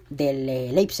central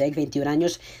del Leipzig, 21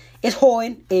 años. Es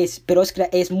joven, pero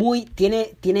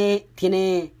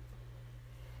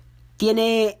tiene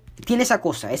esa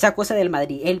cosa del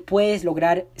Madrid. Él puede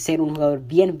lograr ser un jugador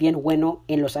bien bueno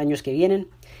en los años que vienen.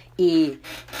 Y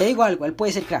te digo algo, él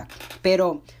puede ser crack,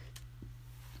 pero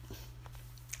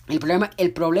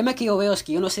el problema que yo veo es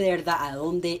que yo no sé de verdad a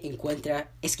dónde encuentra.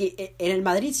 Es que en el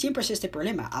Madrid siempre es este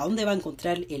problema. ¿A dónde va a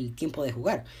encontrar el tiempo de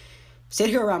jugar?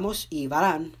 Sergio Ramos y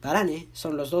Varane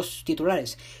son los dos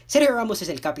titulares. Sergio Ramos es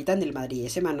el capitán del Madrid.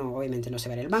 Ese man obviamente no se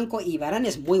va en el banco. Y Varane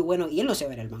es muy bueno y él no se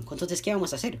va en el banco. Entonces, ¿qué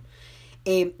vamos a hacer?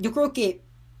 Yo creo que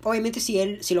obviamente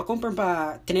si lo compran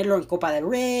para tenerlo en Copa del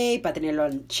Rey, para tenerlo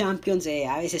en Champions,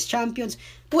 a veces Champions,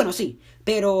 bueno, sí,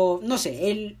 pero no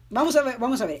sé, vamos a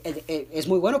ver, es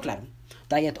muy bueno, claro.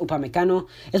 Dayot Upamecano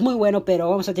es muy bueno, pero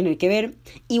vamos a tener que ver.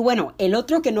 Y bueno, el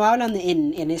otro que no hablan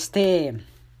en este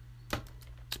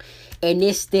en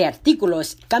este artículo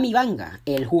es Camavinga,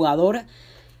 el jugador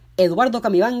Eduardo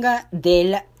Camavinga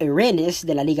del Rennes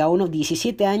de la Liga 1,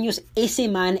 17 años. Ese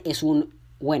man es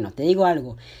bueno, te digo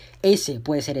algo, ese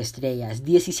puede ser estrella, es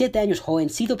 17 años,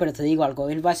 jovencito, pero te digo algo,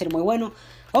 él va a ser muy bueno.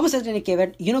 Vamos a tener que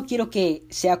ver, yo no quiero que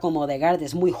sea como Odegaard,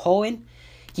 es muy joven.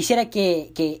 Quisiera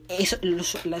que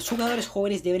los jugadores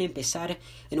jóvenes deben empezar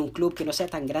en un club que no sea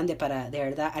tan grande para de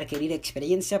verdad adquirir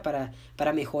experiencia, para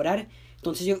mejorar.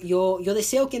 Entonces yo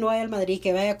deseo que no vaya al Madrid,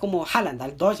 que vaya como Haaland,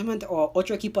 al Dortmund o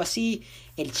otro equipo así.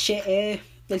 El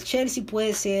Chelsea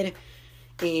puede ser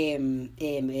un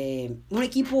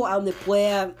equipo a donde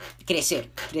pueda crecer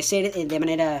de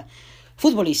manera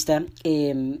futbolista.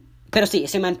 Pero sí,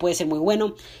 ese man puede ser muy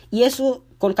bueno. Y eso,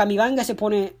 con Camavinga se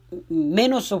pone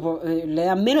le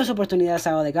da menos oportunidades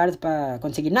a Odegaard para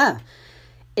conseguir nada.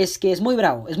 Es que es muy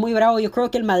bravo. Yo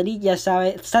creo que el Madrid ya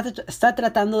sabe, está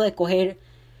tratando de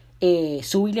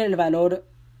subirle el valor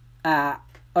a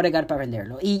Odegaard para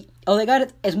venderlo. Y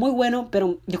Odegaard es muy bueno,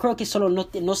 pero yo creo que solo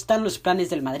no está en los planes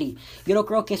del Madrid. Yo no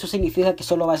creo que eso significa que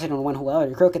solo va a ser un buen jugador.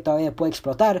 Yo creo que todavía puede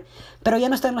explotar, pero ya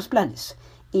no está en los planes.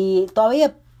 Y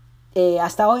todavía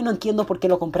hasta hoy no entiendo por qué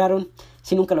lo compraron,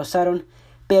 si nunca lo usaron.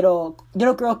 Pero yo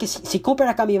no creo que si compran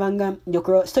a Camavinga,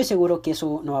 estoy seguro que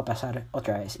eso no va a pasar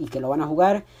otra vez. Y que lo van a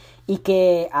jugar. Y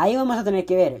que ahí vamos a tener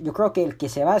que ver. Yo creo que el que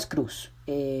se va es Cruz.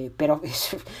 Pero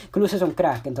Cruz es un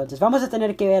crack. Entonces vamos a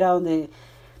tener que ver a dónde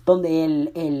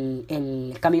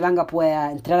el Camavinga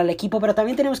pueda entrar al equipo. Pero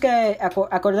también tenemos que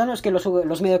acordarnos que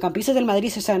los mediocampistas del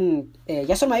Madrid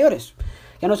ya son mayores.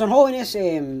 Ya no son jóvenes.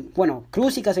 Bueno,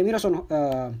 Cruz y Casemiro son...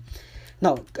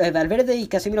 Valverde y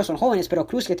Casemiro son jóvenes, pero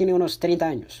Cruz que tiene unos 30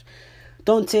 años.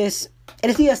 Entonces,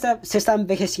 el día se está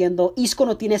envejeciendo. Isco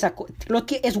no tiene lo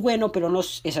que es bueno, pero no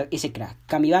es ese crack.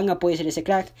 Camavinga puede ser ese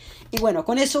crack. Y bueno,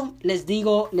 con eso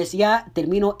ya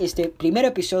termino este primer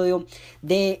episodio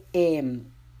del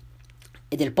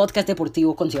podcast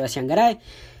deportivo con Sebastián Garay.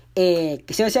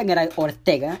 Sebastián Garay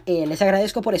Ortega. Les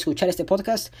agradezco por escuchar este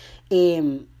podcast.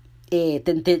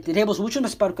 Tenemos muchos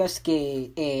más podcasts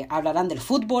que hablarán del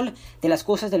fútbol, de las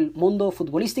cosas del mundo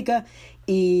futbolística.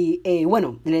 Y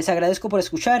bueno, les agradezco por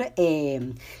escuchar.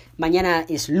 Mañana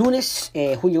es lunes,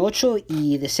 junio 8,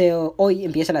 y hoy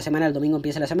empieza la semana, el domingo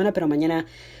empieza la semana, pero mañana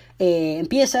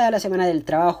empieza la semana del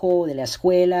trabajo, de la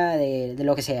escuela, de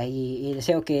lo que sea. Y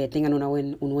deseo que tengan una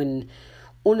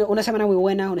semana muy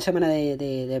buena, una semana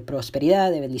de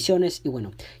prosperidad, de bendiciones. Y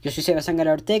bueno, yo soy Sebastián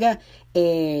Garay Ortega,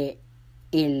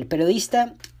 el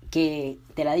periodista que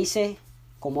te la dice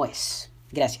como es.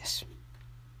 Gracias.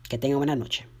 Que tenga buena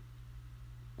noche.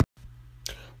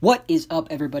 What is up,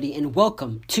 everybody, and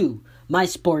welcome to my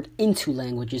sport in 2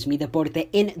 languages, mi deporte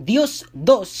en dos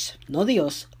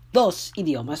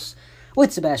idiomas,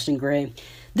 with Sebastian Gray.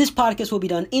 This podcast will be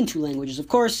done in 2 languages, of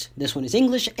course. This one is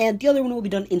English, and the other one will be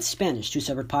done in Spanish, 2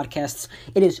 separate podcasts.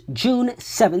 It is June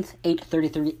 7th,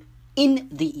 8:33 in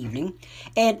the evening,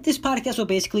 and this podcast will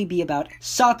basically be about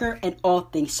soccer and all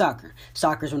things soccer.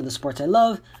 Soccer is one of the sports I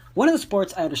love, one of the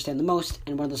sports I understand the most,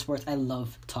 and one of the sports I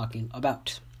love talking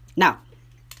about. Now,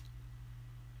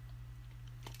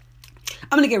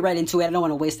 I'm going to get right into it. I don't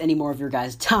want to waste any more of your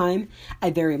guys' time.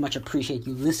 I very much appreciate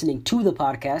you listening to the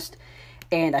podcast,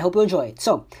 and I hope you enjoy it.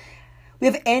 So, we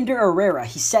have Ander Herrera.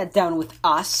 He sat down with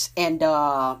us and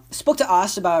spoke to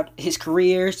us about his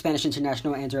career, Spanish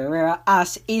International. Ander Herrera.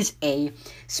 Us is a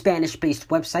Spanish-based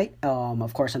website.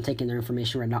 Of course, I'm taking their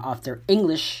information right now off the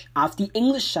English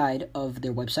side of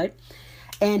their website.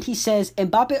 And he says,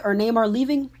 Mbappe or Neymar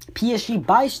leaving? PSG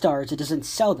buys stars, it doesn't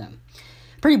sell them.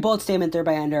 Pretty bold statement there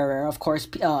by Ander Herrera. Of course,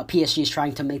 PSG is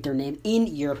trying to make their name in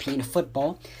European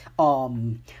football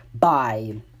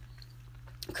by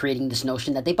creating this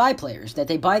notion that they buy players, that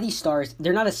they buy these stars.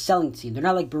 They're not a selling team. They're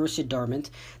not like Borussia Dortmund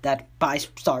that buys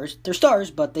stars. They're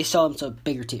stars, but they sell them to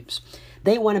bigger teams.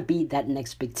 They want to be that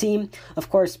next big team. Of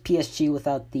course, PSG,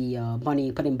 without the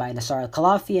money put in by Nasser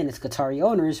Al-Khelaifi and its Qatari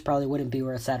owners, probably wouldn't be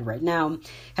where it's at right now.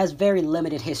 Has very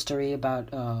limited history about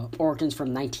origins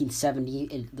from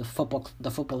 1970. The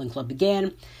footballing club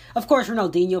began. Of course,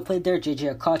 Ronaldinho played there,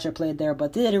 JJ Okocha played there,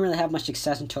 but they didn't really have much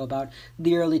success until about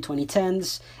the early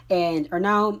 2010s, and are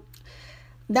now...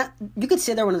 That you could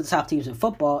say they're one of the top teams in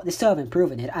football. They still haven't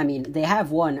proven it. I mean, they have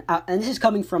won, and this is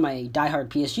coming from a diehard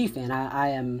PSG fan. I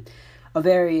am a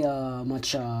very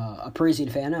much a Parisian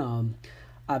fan.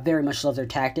 I very much love their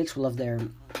tactics. Love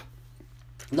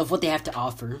what they have to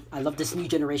offer. I love this new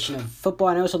generation of football,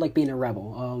 and I also like being a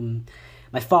rebel.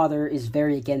 My father is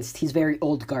very against. He's very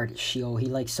old guardish. He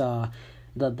likes the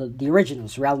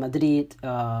originals: Real Madrid,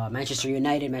 Manchester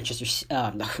United,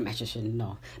 Manchester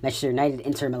United,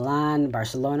 Inter Milan,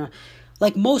 Barcelona.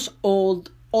 Like most old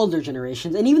older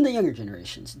generations and even the younger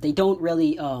generations, they don't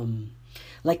really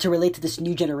like to relate to this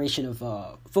new generation of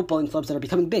footballing clubs that are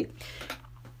becoming big.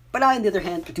 But I, on the other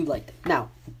hand, do like them. Now,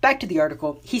 back to the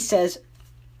article. He says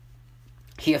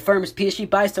he affirms PSG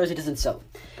buys stars he doesn't sell.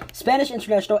 Spanish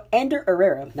international Ander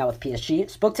Herrera, now with PSG,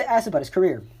 spoke to AS about his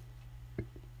career.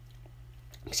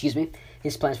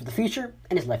 His plans for the future,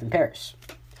 and his life in Paris.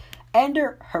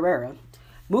 Ander Herrera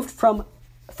moved to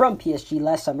PSG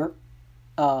last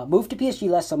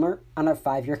summer on a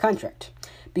 5-year contract.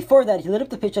 Before that, he lit up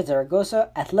the pitch at Zaragoza,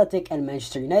 Athletic, and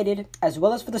Manchester United, as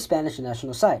well as for the Spanish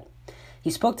national side. He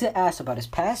spoke to AS about his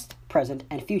past, present,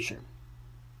 and future.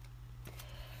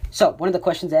 So, one of the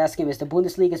questions I asked him is the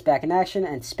Bundesliga is back in action,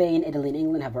 and Spain, Italy, and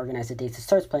England have organized a date to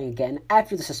start playing again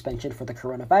after the suspension for the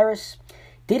coronavirus.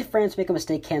 Did France make a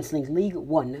mistake cancelling Ligue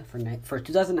 1 for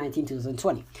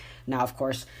 2019-2020? Now, of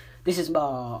course, this is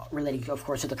relating, of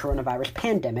course, to the coronavirus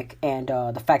pandemic and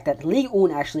the fact that Ligue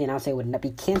 1 actually announced they would not be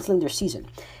cancelling their season.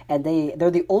 And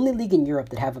they're the only league in Europe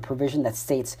that have a provision that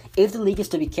states if the league is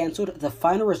to be cancelled, the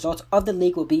final results of the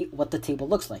league will be what the table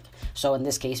looks like. So in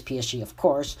this case, PSG, of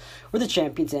course, were the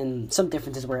champions, and some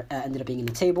differences were ended up being in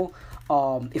the table.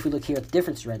 If we look here at the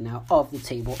difference right now of the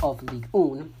table of Ligue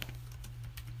 1,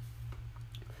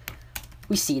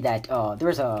 we see that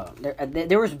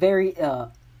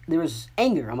there was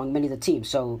anger among many of the teams.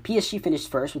 So PSG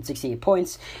finished first with 68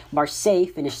 points. Marseille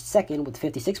finished second with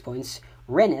 56 points.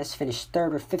 Rennes finished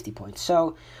third with 50 points.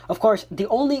 So, of course, the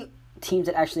only teams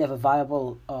that actually have a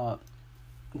viable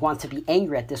want to be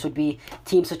angry at this would be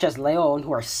teams such as Lyon,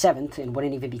 who are 7th and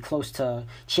wouldn't even be close to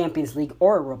Champions League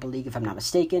or Europa League, if I'm not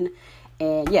mistaken.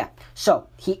 And yeah, so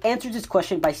he answered this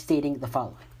question by stating the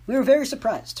following. We were very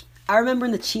surprised. I remember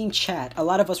in the team chat, a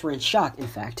lot of us were in shock, in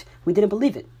fact. We didn't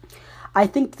believe it. I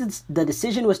think the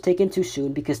decision was taken too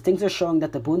soon because things are showing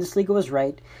that the Bundesliga was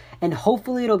right, and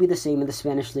hopefully it'll be the same in the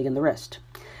Spanish league and the rest.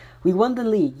 We won the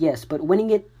league, yes, but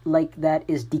winning it like that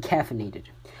is decaffeinated.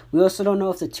 We also don't know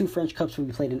if the 2 French Cups will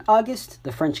be played in August,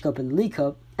 the French Cup and the League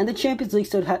Cup, and the Champions League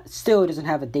still doesn't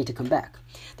have a date to come back.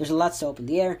 There's a lot still up in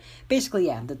the air. Basically,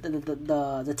 yeah,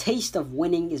 the taste of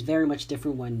winning is very much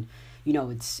different when, you know,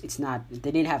 it's not,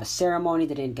 they didn't have a ceremony,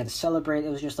 they didn't get to celebrate, it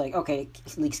was just like, okay,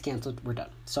 league's canceled, we're done.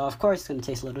 So, of course, it's going to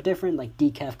taste a little different, like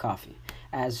decaf coffee,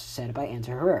 as said by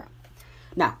Ander Herrera.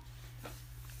 Now,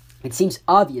 it seems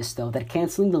obvious, though, that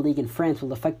cancelling the league in France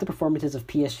will affect the performances of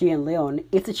PSG and Lyon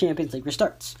if the Champions League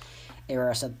restarts.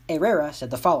 Herrera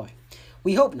said the following.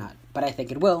 We hope not, but I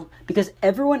think it will, because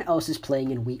everyone else is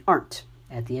playing and we aren't.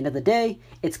 At the end of the day,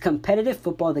 it's competitive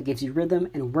football that gives you rhythm,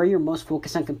 and where you're most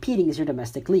focused on competing is your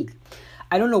domestic league.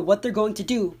 I don't know what they're going to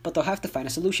do, but they'll have to find a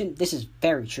solution. This is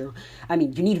very true. I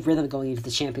mean, you need rhythm going into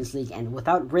the Champions League, and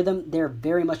without rhythm, they're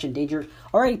very much in danger.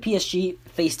 Already, PSG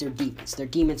face their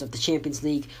demons of the Champions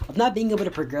League, of not being able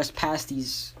to progress past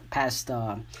these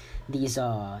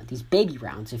baby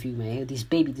rounds, if you may, these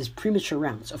premature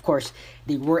rounds. Of course,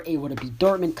 they were able to beat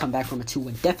Dortmund, come back from a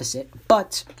 2-1 deficit,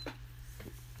 but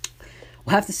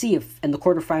we'll have to see if in the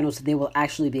quarterfinals they will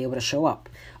actually be able to show up.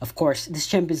 Of course, this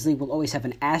Champions League will always have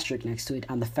an asterisk next to it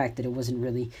on the fact that it wasn't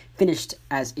really finished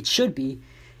as it should be.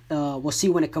 We'll see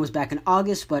when it comes back in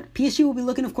August, but PSG will be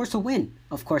looking, of course, to win.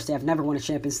 Of course, they have never won a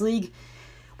Champions League.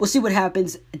 We'll see what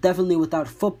happens. Definitely without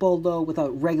football, though,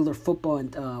 without regular football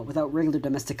and without regular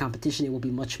domestic competition, it will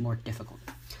be much more difficult.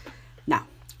 Now,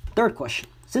 third question.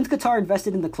 Since Qatar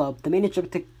invested in the club, the main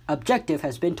objective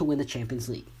has been to win the Champions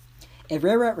League.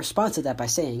 Herrera responds to that by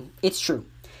saying, it's true,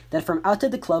 that from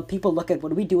outside the club, people look at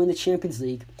what we do in the Champions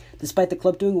League, despite the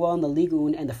club doing well in the Ligue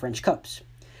 1 and the French Cups.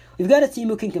 We've got a team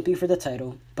who can compete for the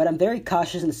title, but I'm very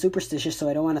cautious and superstitious, so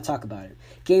I don't want to talk about it.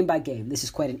 Game by game, this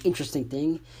is quite an interesting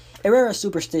thing. Herrera is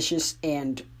superstitious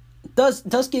and does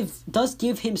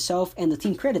give himself and the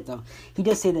team credit, though. He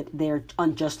does say that they're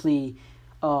unjustly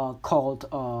called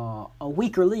a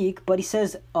weaker league, but he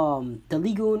says the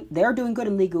Ligue 1, they are doing good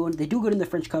in Ligue 1, they do good in the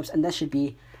French Cups, and that should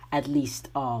be at least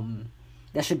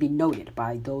that should be noted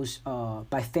by those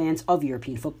by fans of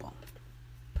European football.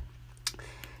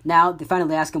 Now, they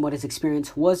finally ask him what his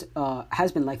experience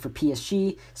has been like for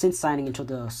PSG since signing until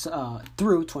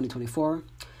through 2024.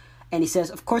 And he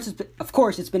says, of course,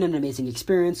 it's been an amazing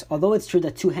experience, although it's true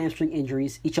that 2 hamstring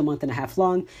injuries, each a month and a half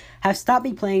long, have stopped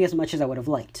me playing as much as I would have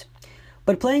liked.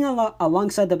 But playing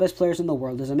alongside the best players in the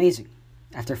world is amazing.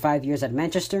 After 5 years at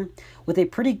Manchester, with a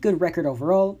pretty good record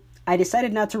overall, I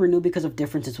decided not to renew because of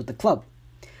differences with the club.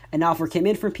 An offer came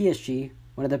in from PSG,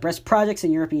 one of the best projects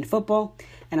in European football,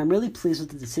 and I'm really pleased with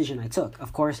the decision I took.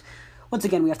 Of course, once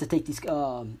again, we have to take these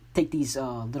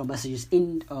little messages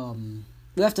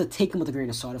we have to take him with a grain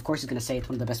of salt. Of course, he's going to say it's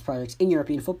one of the best projects in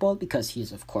European football because he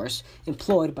is, of course,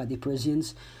 employed by the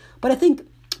Parisians. But I think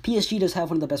PSG does have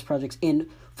one of the best projects in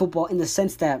football in the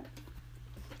sense that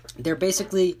they're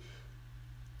basically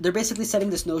setting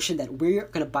this notion that we're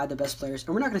going to buy the best players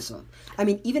and we're not going to sell them. I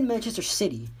mean, even Manchester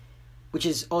City, which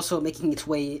is also making its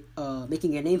way,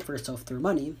 making a name for itself through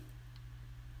money,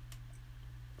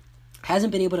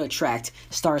 hasn't been able to attract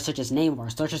stars such as Neymar,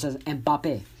 stars such as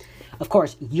Mbappe. Of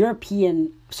course,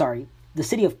 the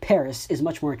city of Paris is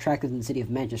much more attractive than the city of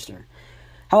Manchester.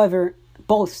 However,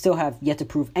 both still have yet to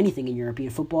prove anything in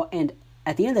European football, and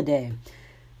at the end of the day,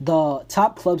 the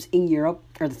top clubs in Europe,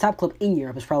 or the top club in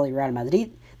Europe is probably Real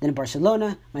Madrid, then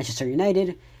Barcelona, Manchester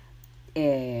United.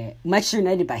 Manchester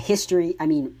United by history, I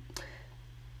mean,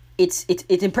 it's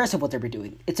impressive what they've been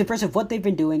doing. It's impressive what they've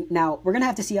been doing. Now, we're going to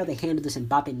have to see how they handle this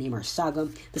Mbappe Neymar saga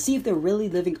to see if they're really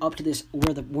living up to this.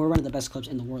 We're one of the best clubs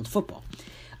in the world of football.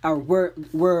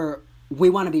 We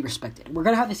want to be respected. We're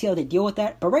going to have to see how they deal with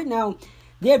that. But right now,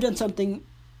 they have done something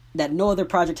that no other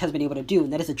project has been able to do,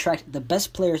 and that is attract the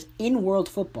best players in world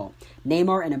football,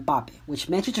 Neymar and Mbappe, which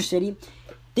Manchester City,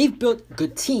 they've built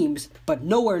good teams, but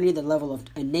nowhere near the level of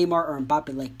Neymar or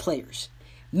Mbappe-like players.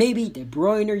 Maybe De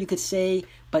Bruyne, you could say,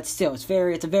 but still, it's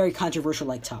a very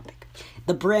controversial topic.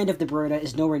 The brand of De Bruyne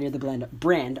is nowhere near the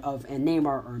brand of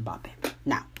Neymar or Mbappe.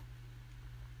 Now,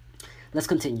 let's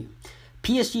continue.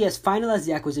 PSG has finalized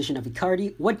the acquisition of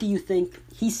Icardi. What do you think?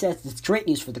 He says it's great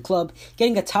news for the club,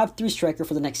 getting a top 3 striker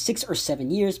for the next 6 or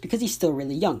 7 years because he's still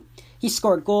really young. He's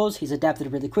scored goals, he's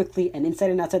adapted really quickly, and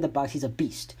inside and outside the box, he's a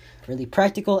beast. Really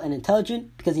practical and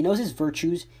intelligent because he knows his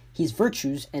virtues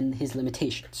and his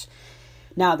limitations.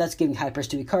 Now, that's giving high praise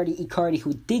to Icardi,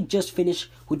 who did just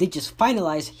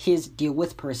finalize his deal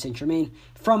with Paris Saint-Germain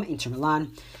from Inter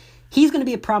Milan. He's going to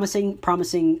be a promising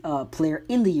player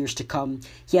in the years to come.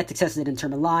 He had success at Inter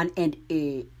Milan, and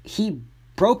he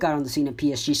broke out on the scene at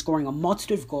PSG, scoring a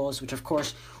multitude of goals, which, of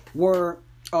course, were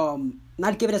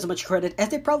not given as much credit as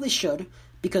they probably should,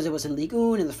 because it was in Ligue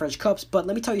 1 and the French Cups. But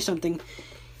let me tell you something.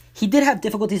 He did have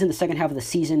difficulties in the second half of the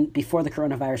season before the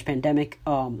coronavirus pandemic.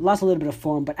 Lost a little bit of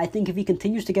form, but I think if he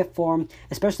continues to get form,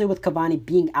 especially with Cavani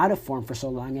being out of form for so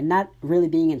long and not really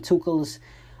being in Tuchel's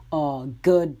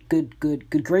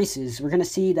good graces, we're going to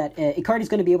see that Icardi's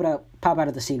going to be able to pop out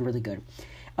of the scene really good.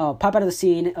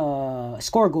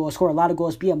 Score goals, score a lot of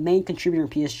goals, be a main contributor in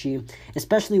PSG,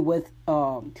 especially with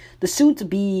the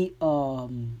soon-to-be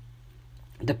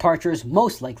departures,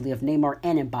 most likely, of Neymar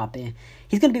and Mbappe.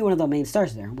 He's going to be one of the main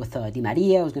stars there, with Di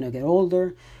Maria, who's going to get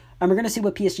older, and we're going to see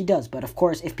what PSG does. But, of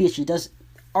course, if PSG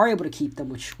are able to keep them,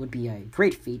 which would be a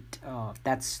great feat,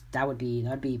 that would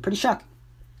be pretty shocking.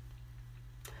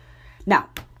 Now,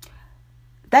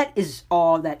 that is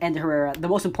all that Ander Herrera, the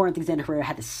most important things Ander Herrera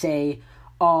had to say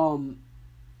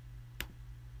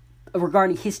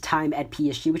regarding his time at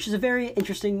PSG, which is a very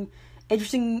interesting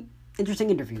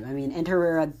interview. I mean, Ander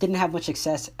Herrera didn't have much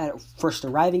success at first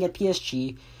arriving at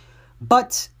PSG,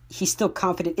 but he's still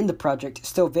confident in the project,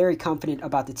 still very confident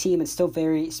about the team, and still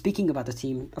speaking about the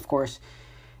team, of course,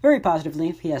 very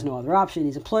positively. He has no other option.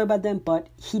 He's employed by them, but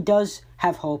he does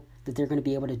have hope that they're going to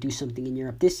be able to do something in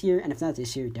Europe this year, and if not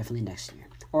this year, definitely next year,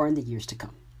 or in the years to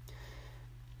come.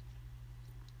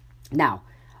 Now,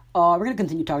 we're going to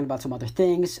continue talking about some other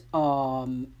things.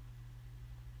 Toni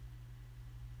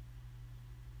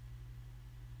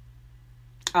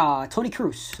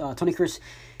Kroos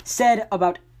said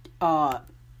about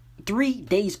 3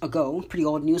 days ago, pretty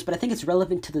old news, but I think it's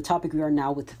relevant to the topic we are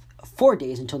now with 4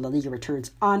 days until La Liga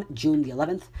returns on June the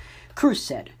 11th. Kroos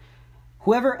said,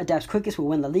 "Whoever adapts quickest will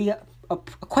win La Liga." A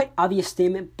quite obvious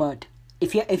statement, but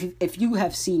if you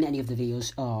have seen any of the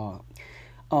videos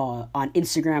on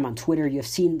Instagram, on Twitter, you have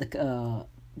seen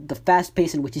the fast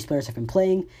pace in which these players have been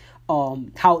playing.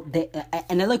 How they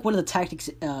and I like one of the tactics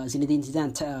Zinedine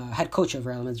Zidane, head coach of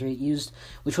Real Madrid, used,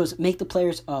 which was make the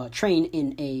players train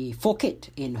in a full kit,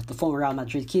 in the full Real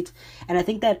Madrid kit. And I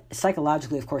think that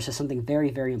psychologically, of course, is something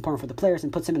very, very important for the players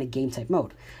and puts them in a game type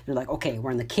mode. They're like, okay,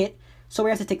 we're in the kit, so we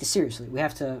have to take this seriously. We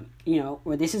have to,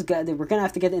 we're gonna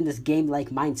have to get in this game like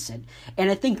mindset. And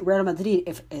I think Real Madrid,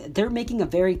 if they're making a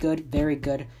very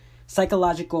good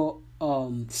psychological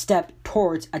step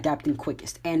towards adapting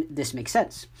quickest, and this makes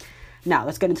sense. Now,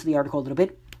 let's get into the article a little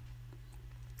bit.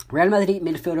 Real Madrid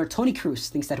midfielder Toni Kroos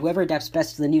thinks that whoever adapts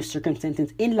best to the new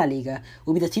circumstances in La Liga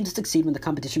will be the team to succeed when the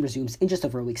competition resumes in just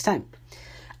over a week's time.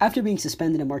 After being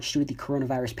suspended in March due to the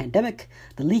coronavirus pandemic,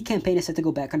 the league campaign is set to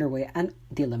go back underway on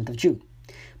the 11th of June.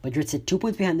 Madrid sit 2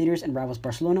 points behind leaders and rivals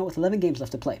Barcelona with 11 games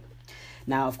left to play.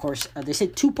 Now, of course, they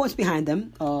sit 2 points behind them.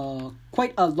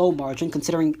 Quite a low margin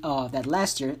considering that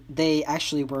last year they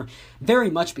actually were very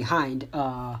much behind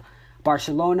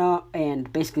Barcelona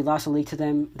and basically lost the league to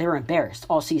them. They were embarrassed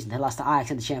all season. They lost to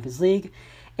Ajax in the Champions League,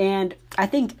 and I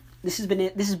think this has been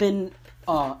it.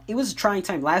 It was a trying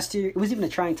time last year. It was even a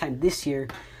trying time this year.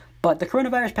 But the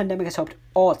coronavirus pandemic has helped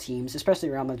all teams, especially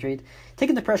Real Madrid,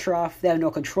 taking the pressure off. They have no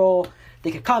control.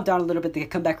 They could calm down a little bit. They could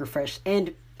come back refreshed.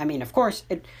 And, I mean, of course,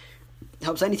 it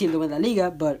helps any team to win La Liga,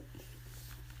 but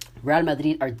Real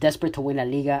Madrid are desperate to win La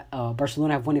Liga.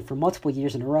 Barcelona have won it for multiple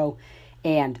years in a row,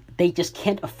 and they just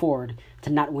can't afford to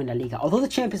not win La Liga. Although the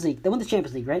Champions League, they won the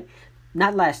Champions League, right?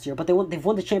 Not last year, but they've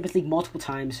won the Champions League multiple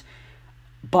times,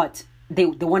 but they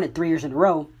won it 3 years in a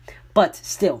row. But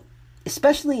still,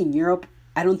 especially in Europe,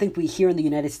 I don't think we here in the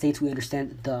United States, we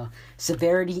understand the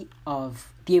severity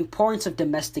of the importance of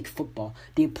domestic football,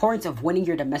 the importance of winning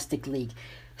your domestic league.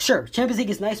 Sure, Champions League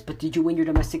is nice, but did you win your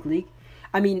domestic league?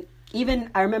 I mean,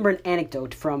 I remember an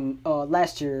anecdote from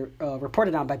last year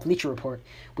reported on by Bleacher Report,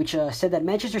 which said that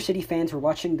Manchester City fans were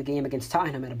watching the game against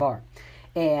Tottenham at a bar.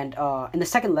 And in the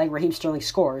second leg, Raheem Sterling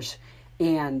scores.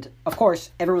 And, of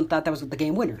course, everyone thought that was the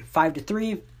game winner,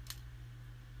 5-3.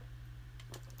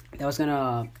 That was going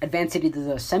to advance City to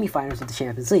the semifinals of the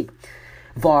Champions League.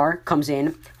 VAR comes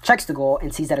in, checks the goal,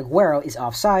 and sees that Aguero is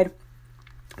offside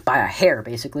by a hair,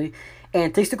 basically,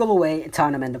 and takes the goal away, and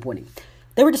Tottenham end up winning.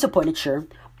 They were disappointed, sure,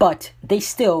 but they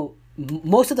still,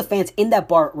 most of the fans in that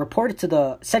bar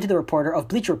said to the reporter of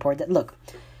Bleacher Report that, look,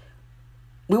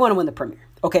 we want to win the Premier.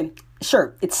 Okay,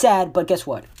 sure, it's sad, but guess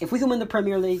what? If we can win the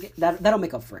Premier League, that'll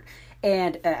make up for it.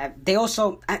 And they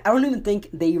also, I don't even think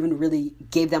they even really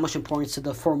gave that much importance to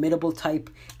the formidable type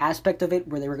aspect of it,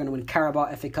 where they were going to win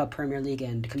Carabao, FA Cup, Premier League,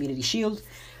 and Community Shield.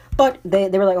 But they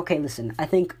were like, okay, listen, I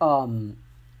think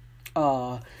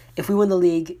if we win the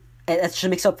league, that should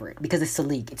make up for it, because it's the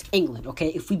league. It's England, okay?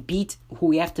 If we beat who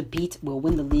we have to beat, we'll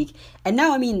win the league. And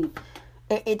now, I mean,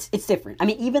 it's different. I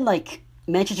mean, even like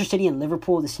Manchester City and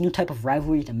Liverpool, this new type of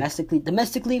rivalry domestically,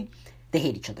 they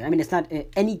hate each other. I mean, it's not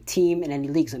any team in any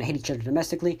league is going to hate each other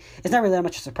domestically. It's not really that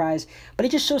much a surprise, but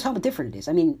it just shows how different it is.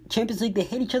 I mean, Champions League, they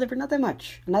hate each other for not that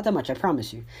much. Not that much, I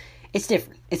promise you. It's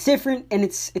different. It's different, and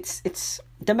it's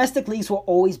domestic leagues will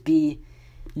always be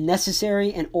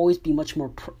necessary and always be a much more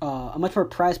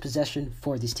prized possession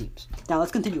for these teams. Now,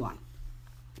 let's continue on.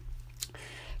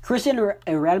 Cristiano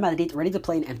and Real Madrid ready to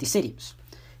play in empty stadiums.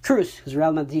 Cruz, whose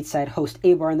Real Madrid side host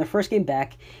Eibar in their first game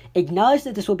back, acknowledged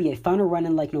that this will be a final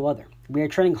run-in like no other. We are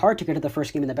training hard to get to the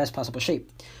first game in the best possible shape.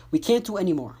 We can't do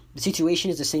any more. The situation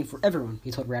is the same for everyone,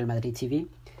 he told Real Madrid TV.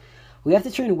 We have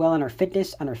to train well on our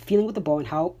fitness, on our feeling with the ball, and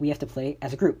how we have to play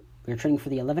as a group. We are training for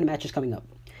the 11 matches coming up.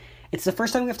 It's the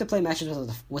first time we have to play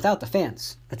matches without the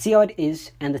fans. Let's see how it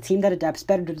is, and the team that adapts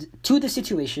better to the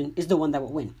situation is the one that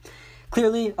will win.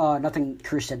 Clearly, nothing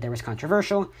Cruz said there was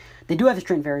controversial. They do have to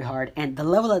train very hard, and the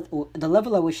level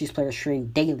at which these players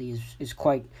train daily is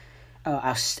quite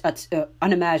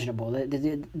unimaginable.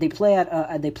 They play at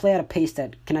a pace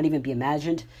that cannot even be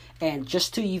imagined, and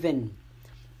just to even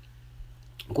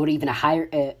go to even a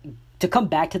higher to come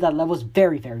back to that level is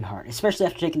very, very hard, especially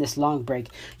after taking this long break.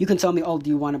 You can tell me all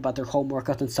you want about their home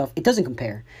workouts and stuff. It doesn't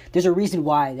compare. There's a reason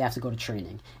why they have to go to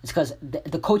training. It's because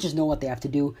the coaches know what they have to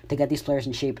do to get these players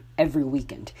in shape every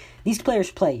weekend. These players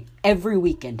play every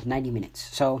weekend 90 minutes.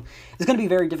 So it's going to be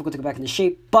very difficult to go back into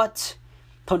shape, but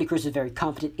Toni Kroos is very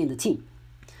confident in the team.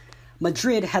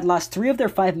 Madrid had lost 3 of their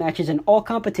 5 matches in all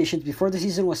competitions before the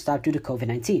season was stopped due to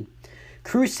COVID-19.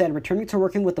 Cruz said returning to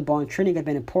working with the ball and training had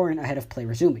been important ahead of play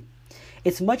resuming.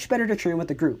 It's much better to train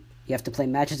with a group. You have to play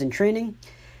matches in training.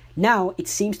 Now, it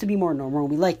seems to be more normal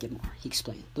and we like it more, he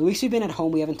explained. The weeks we've been at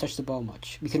home, we haven't touched the ball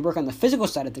much. We could work on the physical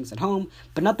side of things at home,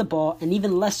 but not the ball, and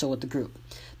even less so with the group.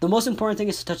 The most important thing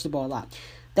is to touch the ball a lot.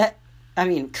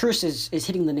 Cruz is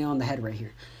hitting the nail on the head right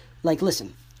here. Like,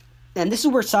 listen, and this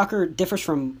is where soccer differs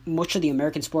from much of the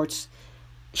American sports.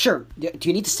 Sure, do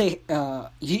you need to stay?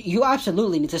 You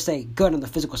absolutely need to stay good on the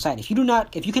physical side. If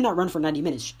you cannot run for 90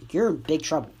 minutes, you're in big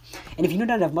trouble. And if you do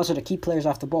not have muscle to keep players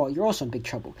off the ball, you're also in big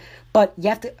trouble. But you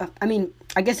have to.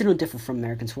 I guess they don't differ from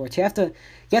American sports. You have to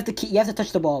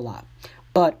touch the ball a lot.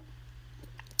 But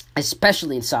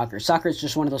especially in soccer. Soccer is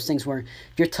just one of those things where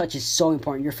your touch is so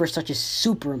important. Your first touch is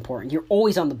super important. You're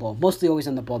always on the ball, mostly always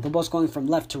on the ball. The ball's going from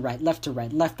left to right, left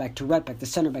back to right back, to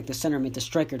center mid to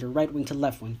striker, to right wing to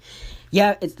left wing.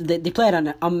 Yeah, they play it on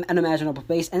an unimaginable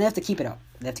pace, and they have to keep it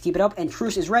up. And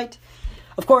Cruz is right.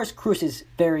 Of course, Cruz is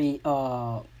very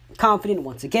confident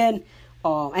once again.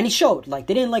 And he showed, they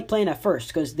didn't like playing at first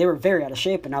because they were very out of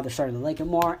shape, and now they're starting to like it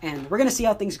more. And we're going to see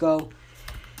how things go.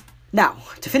 Now,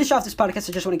 to finish off this podcast,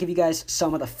 I just want to give you guys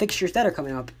some of the fixtures that are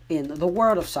coming up in the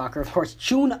world of soccer. Of course,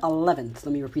 June 11th,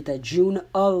 let me repeat that, June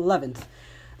 11th,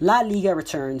 La Liga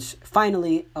returns.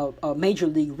 Finally, a major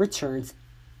league returns.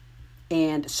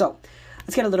 And so,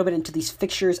 let's get a little bit into these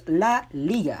fixtures. La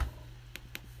Liga.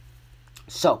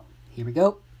 So, here we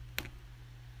go.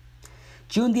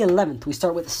 June the 11th, we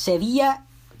start with Sevilla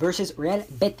versus Real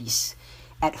Betis.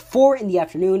 At 4 in the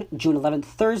afternoon, June 11th,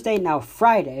 Thursday. Now,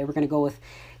 Friday, we're going to go with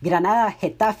Granada,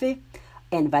 Getafe,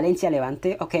 and Valencia,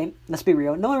 Levante. Okay, let's be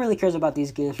real. No one really cares about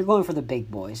these games. We're going for the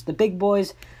big boys. The big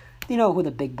boys, you know who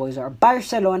the big boys are.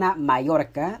 Barcelona,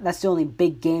 Mallorca. That's the only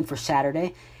big game for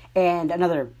Saturday. And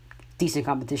another decent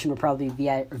competition will probably be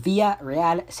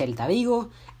Villarreal, Celta Vigo.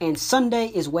 And Sunday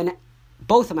is when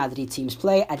both Madrid teams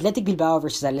play. Athletic Bilbao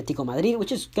versus Atletico Madrid,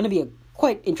 which is going to be a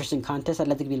quite interesting contest.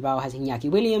 Athletic Bilbao has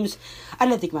Iñaki Williams.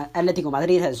 Atletico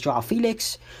Madrid has Joao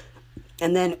Felix.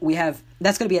 And then we have,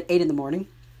 that's going to be at 8 in the morning.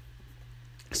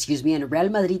 And Real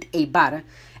Madrid Eibar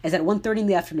is at 1:30 in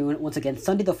the afternoon. Once again,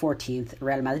 Sunday the 14th.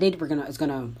 Real Madrid is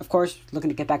gonna, of course, looking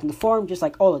to get back into form, just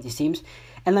like all of these teams.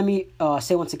 And let me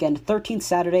say once again, 13th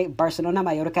Saturday, Barcelona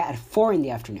Mallorca at 4 in the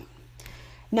afternoon.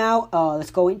 Now, let's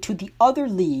go into the other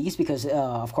leagues, because,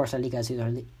 of course, La Liga isn't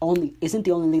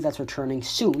the only league that's returning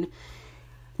soon.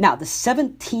 Now, the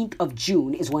 17th of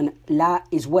June is when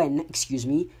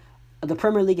the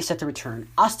Premier League is set to return.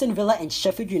 Aston Villa and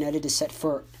Sheffield United is set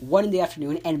for 1 in the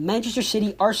afternoon, and Manchester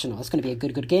City Arsenal, it's going to be a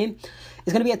good game,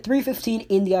 is going to be at 3:15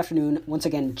 in the afternoon, once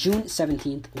again, June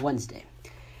 17th, Wednesday.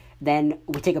 Then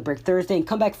we take a break Thursday and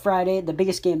come back Friday. The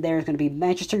biggest game there is going to be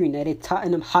Manchester United,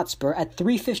 Tottenham Hotspur at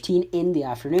 3:15 in the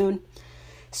afternoon.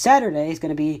 Saturday is going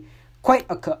to be quite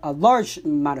a large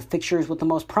amount of fixtures, with the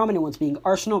most prominent ones being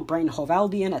Arsenal, Brighton Hove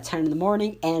Albion at 10 in the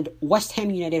morning, and West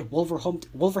Ham United,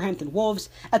 Wolverhampton Wolves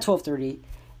at 12:30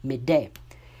 midday.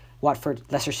 Watford,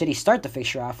 Leicester City start the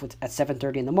fixture off at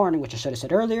 7:30 in the morning, which I should have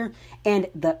said earlier, and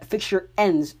the fixture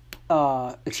ends.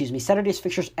 Saturday's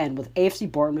fixtures end with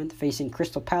AFC Bournemouth facing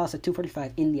Crystal Palace at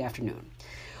 2:45 in the afternoon.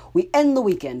 We end the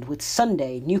weekend with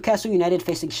Sunday, Newcastle United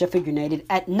facing Sheffield United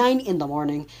at 9 in the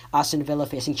morning, Aston Villa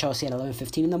facing Chelsea at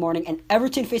 11:15 in the morning, and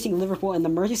Everton facing Liverpool in the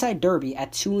Merseyside Derby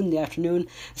at 2 in the afternoon.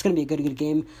 It's going to be a good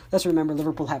game. Let's remember,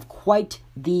 Liverpool have quite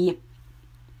the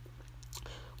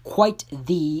lead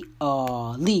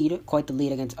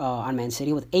against on Man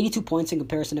City, with 82 points in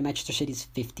comparison to Manchester City's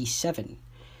 57,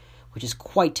 which is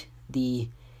quite the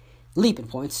leap in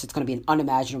points. It's going to be an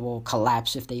unimaginable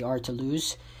collapse if they are to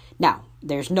lose. Now,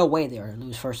 there's no way they are to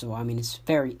lose, first of all. I mean, it's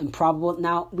very improbable.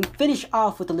 Now, we finish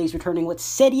off with the leagues returning with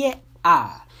Serie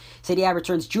A. Serie A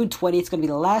returns June 20th. It's going to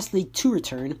be the last league to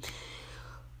return.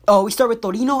 We start with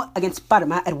Torino against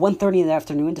Parma at 1:30 in the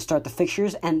afternoon to start the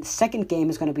fixtures. And the second game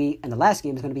is going to be, and the last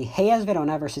game is going to be Hellas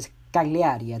Verona versus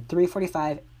Cagliari at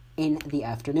 3:45 in the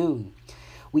afternoon.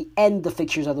 We end the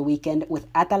fixtures of the weekend with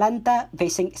Atalanta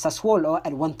facing Sassuolo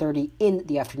at 1:30 in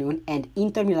the afternoon, and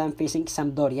Inter Milan facing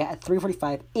Sampdoria at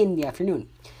 3:45 in the afternoon.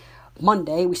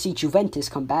 Monday, we see Juventus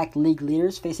come back, league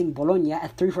leaders, facing Bologna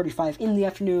at 3:45 in the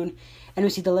afternoon, and we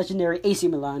see the legendary AC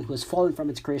Milan, who has fallen from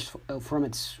its grandeur,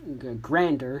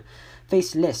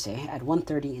 face Lecce at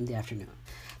 1:30 in the afternoon.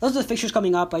 Those are the fixtures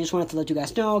coming up. I just wanted to let you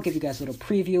guys know, give you guys a little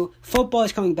preview. Football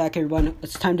is coming back, everyone.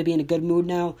 It's time to be in a good mood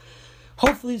now.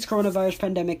 Hopefully this coronavirus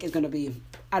pandemic is going to be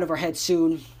out of our heads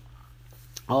soon.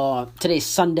 Today's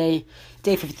Sunday,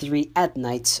 day 53 at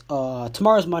night.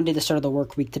 Tomorrow's Monday, the start of the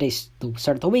work week. Today's the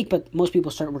start of the week, but most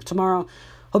people start work tomorrow.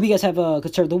 Hope you guys have a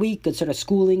good start of the week, good start of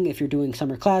schooling if you're doing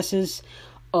summer classes.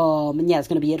 And yeah, it's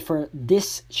going to be it for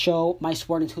this show, My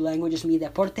Sport in Two Languages, Mi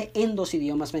Deporte en Dos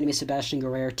Idiomas. My name is Sebastian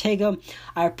Guerrero Ortega.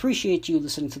 I appreciate you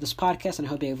listening to this podcast, and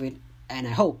I hope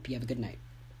you have a good night.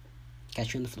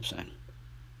 Catch you on the flip side.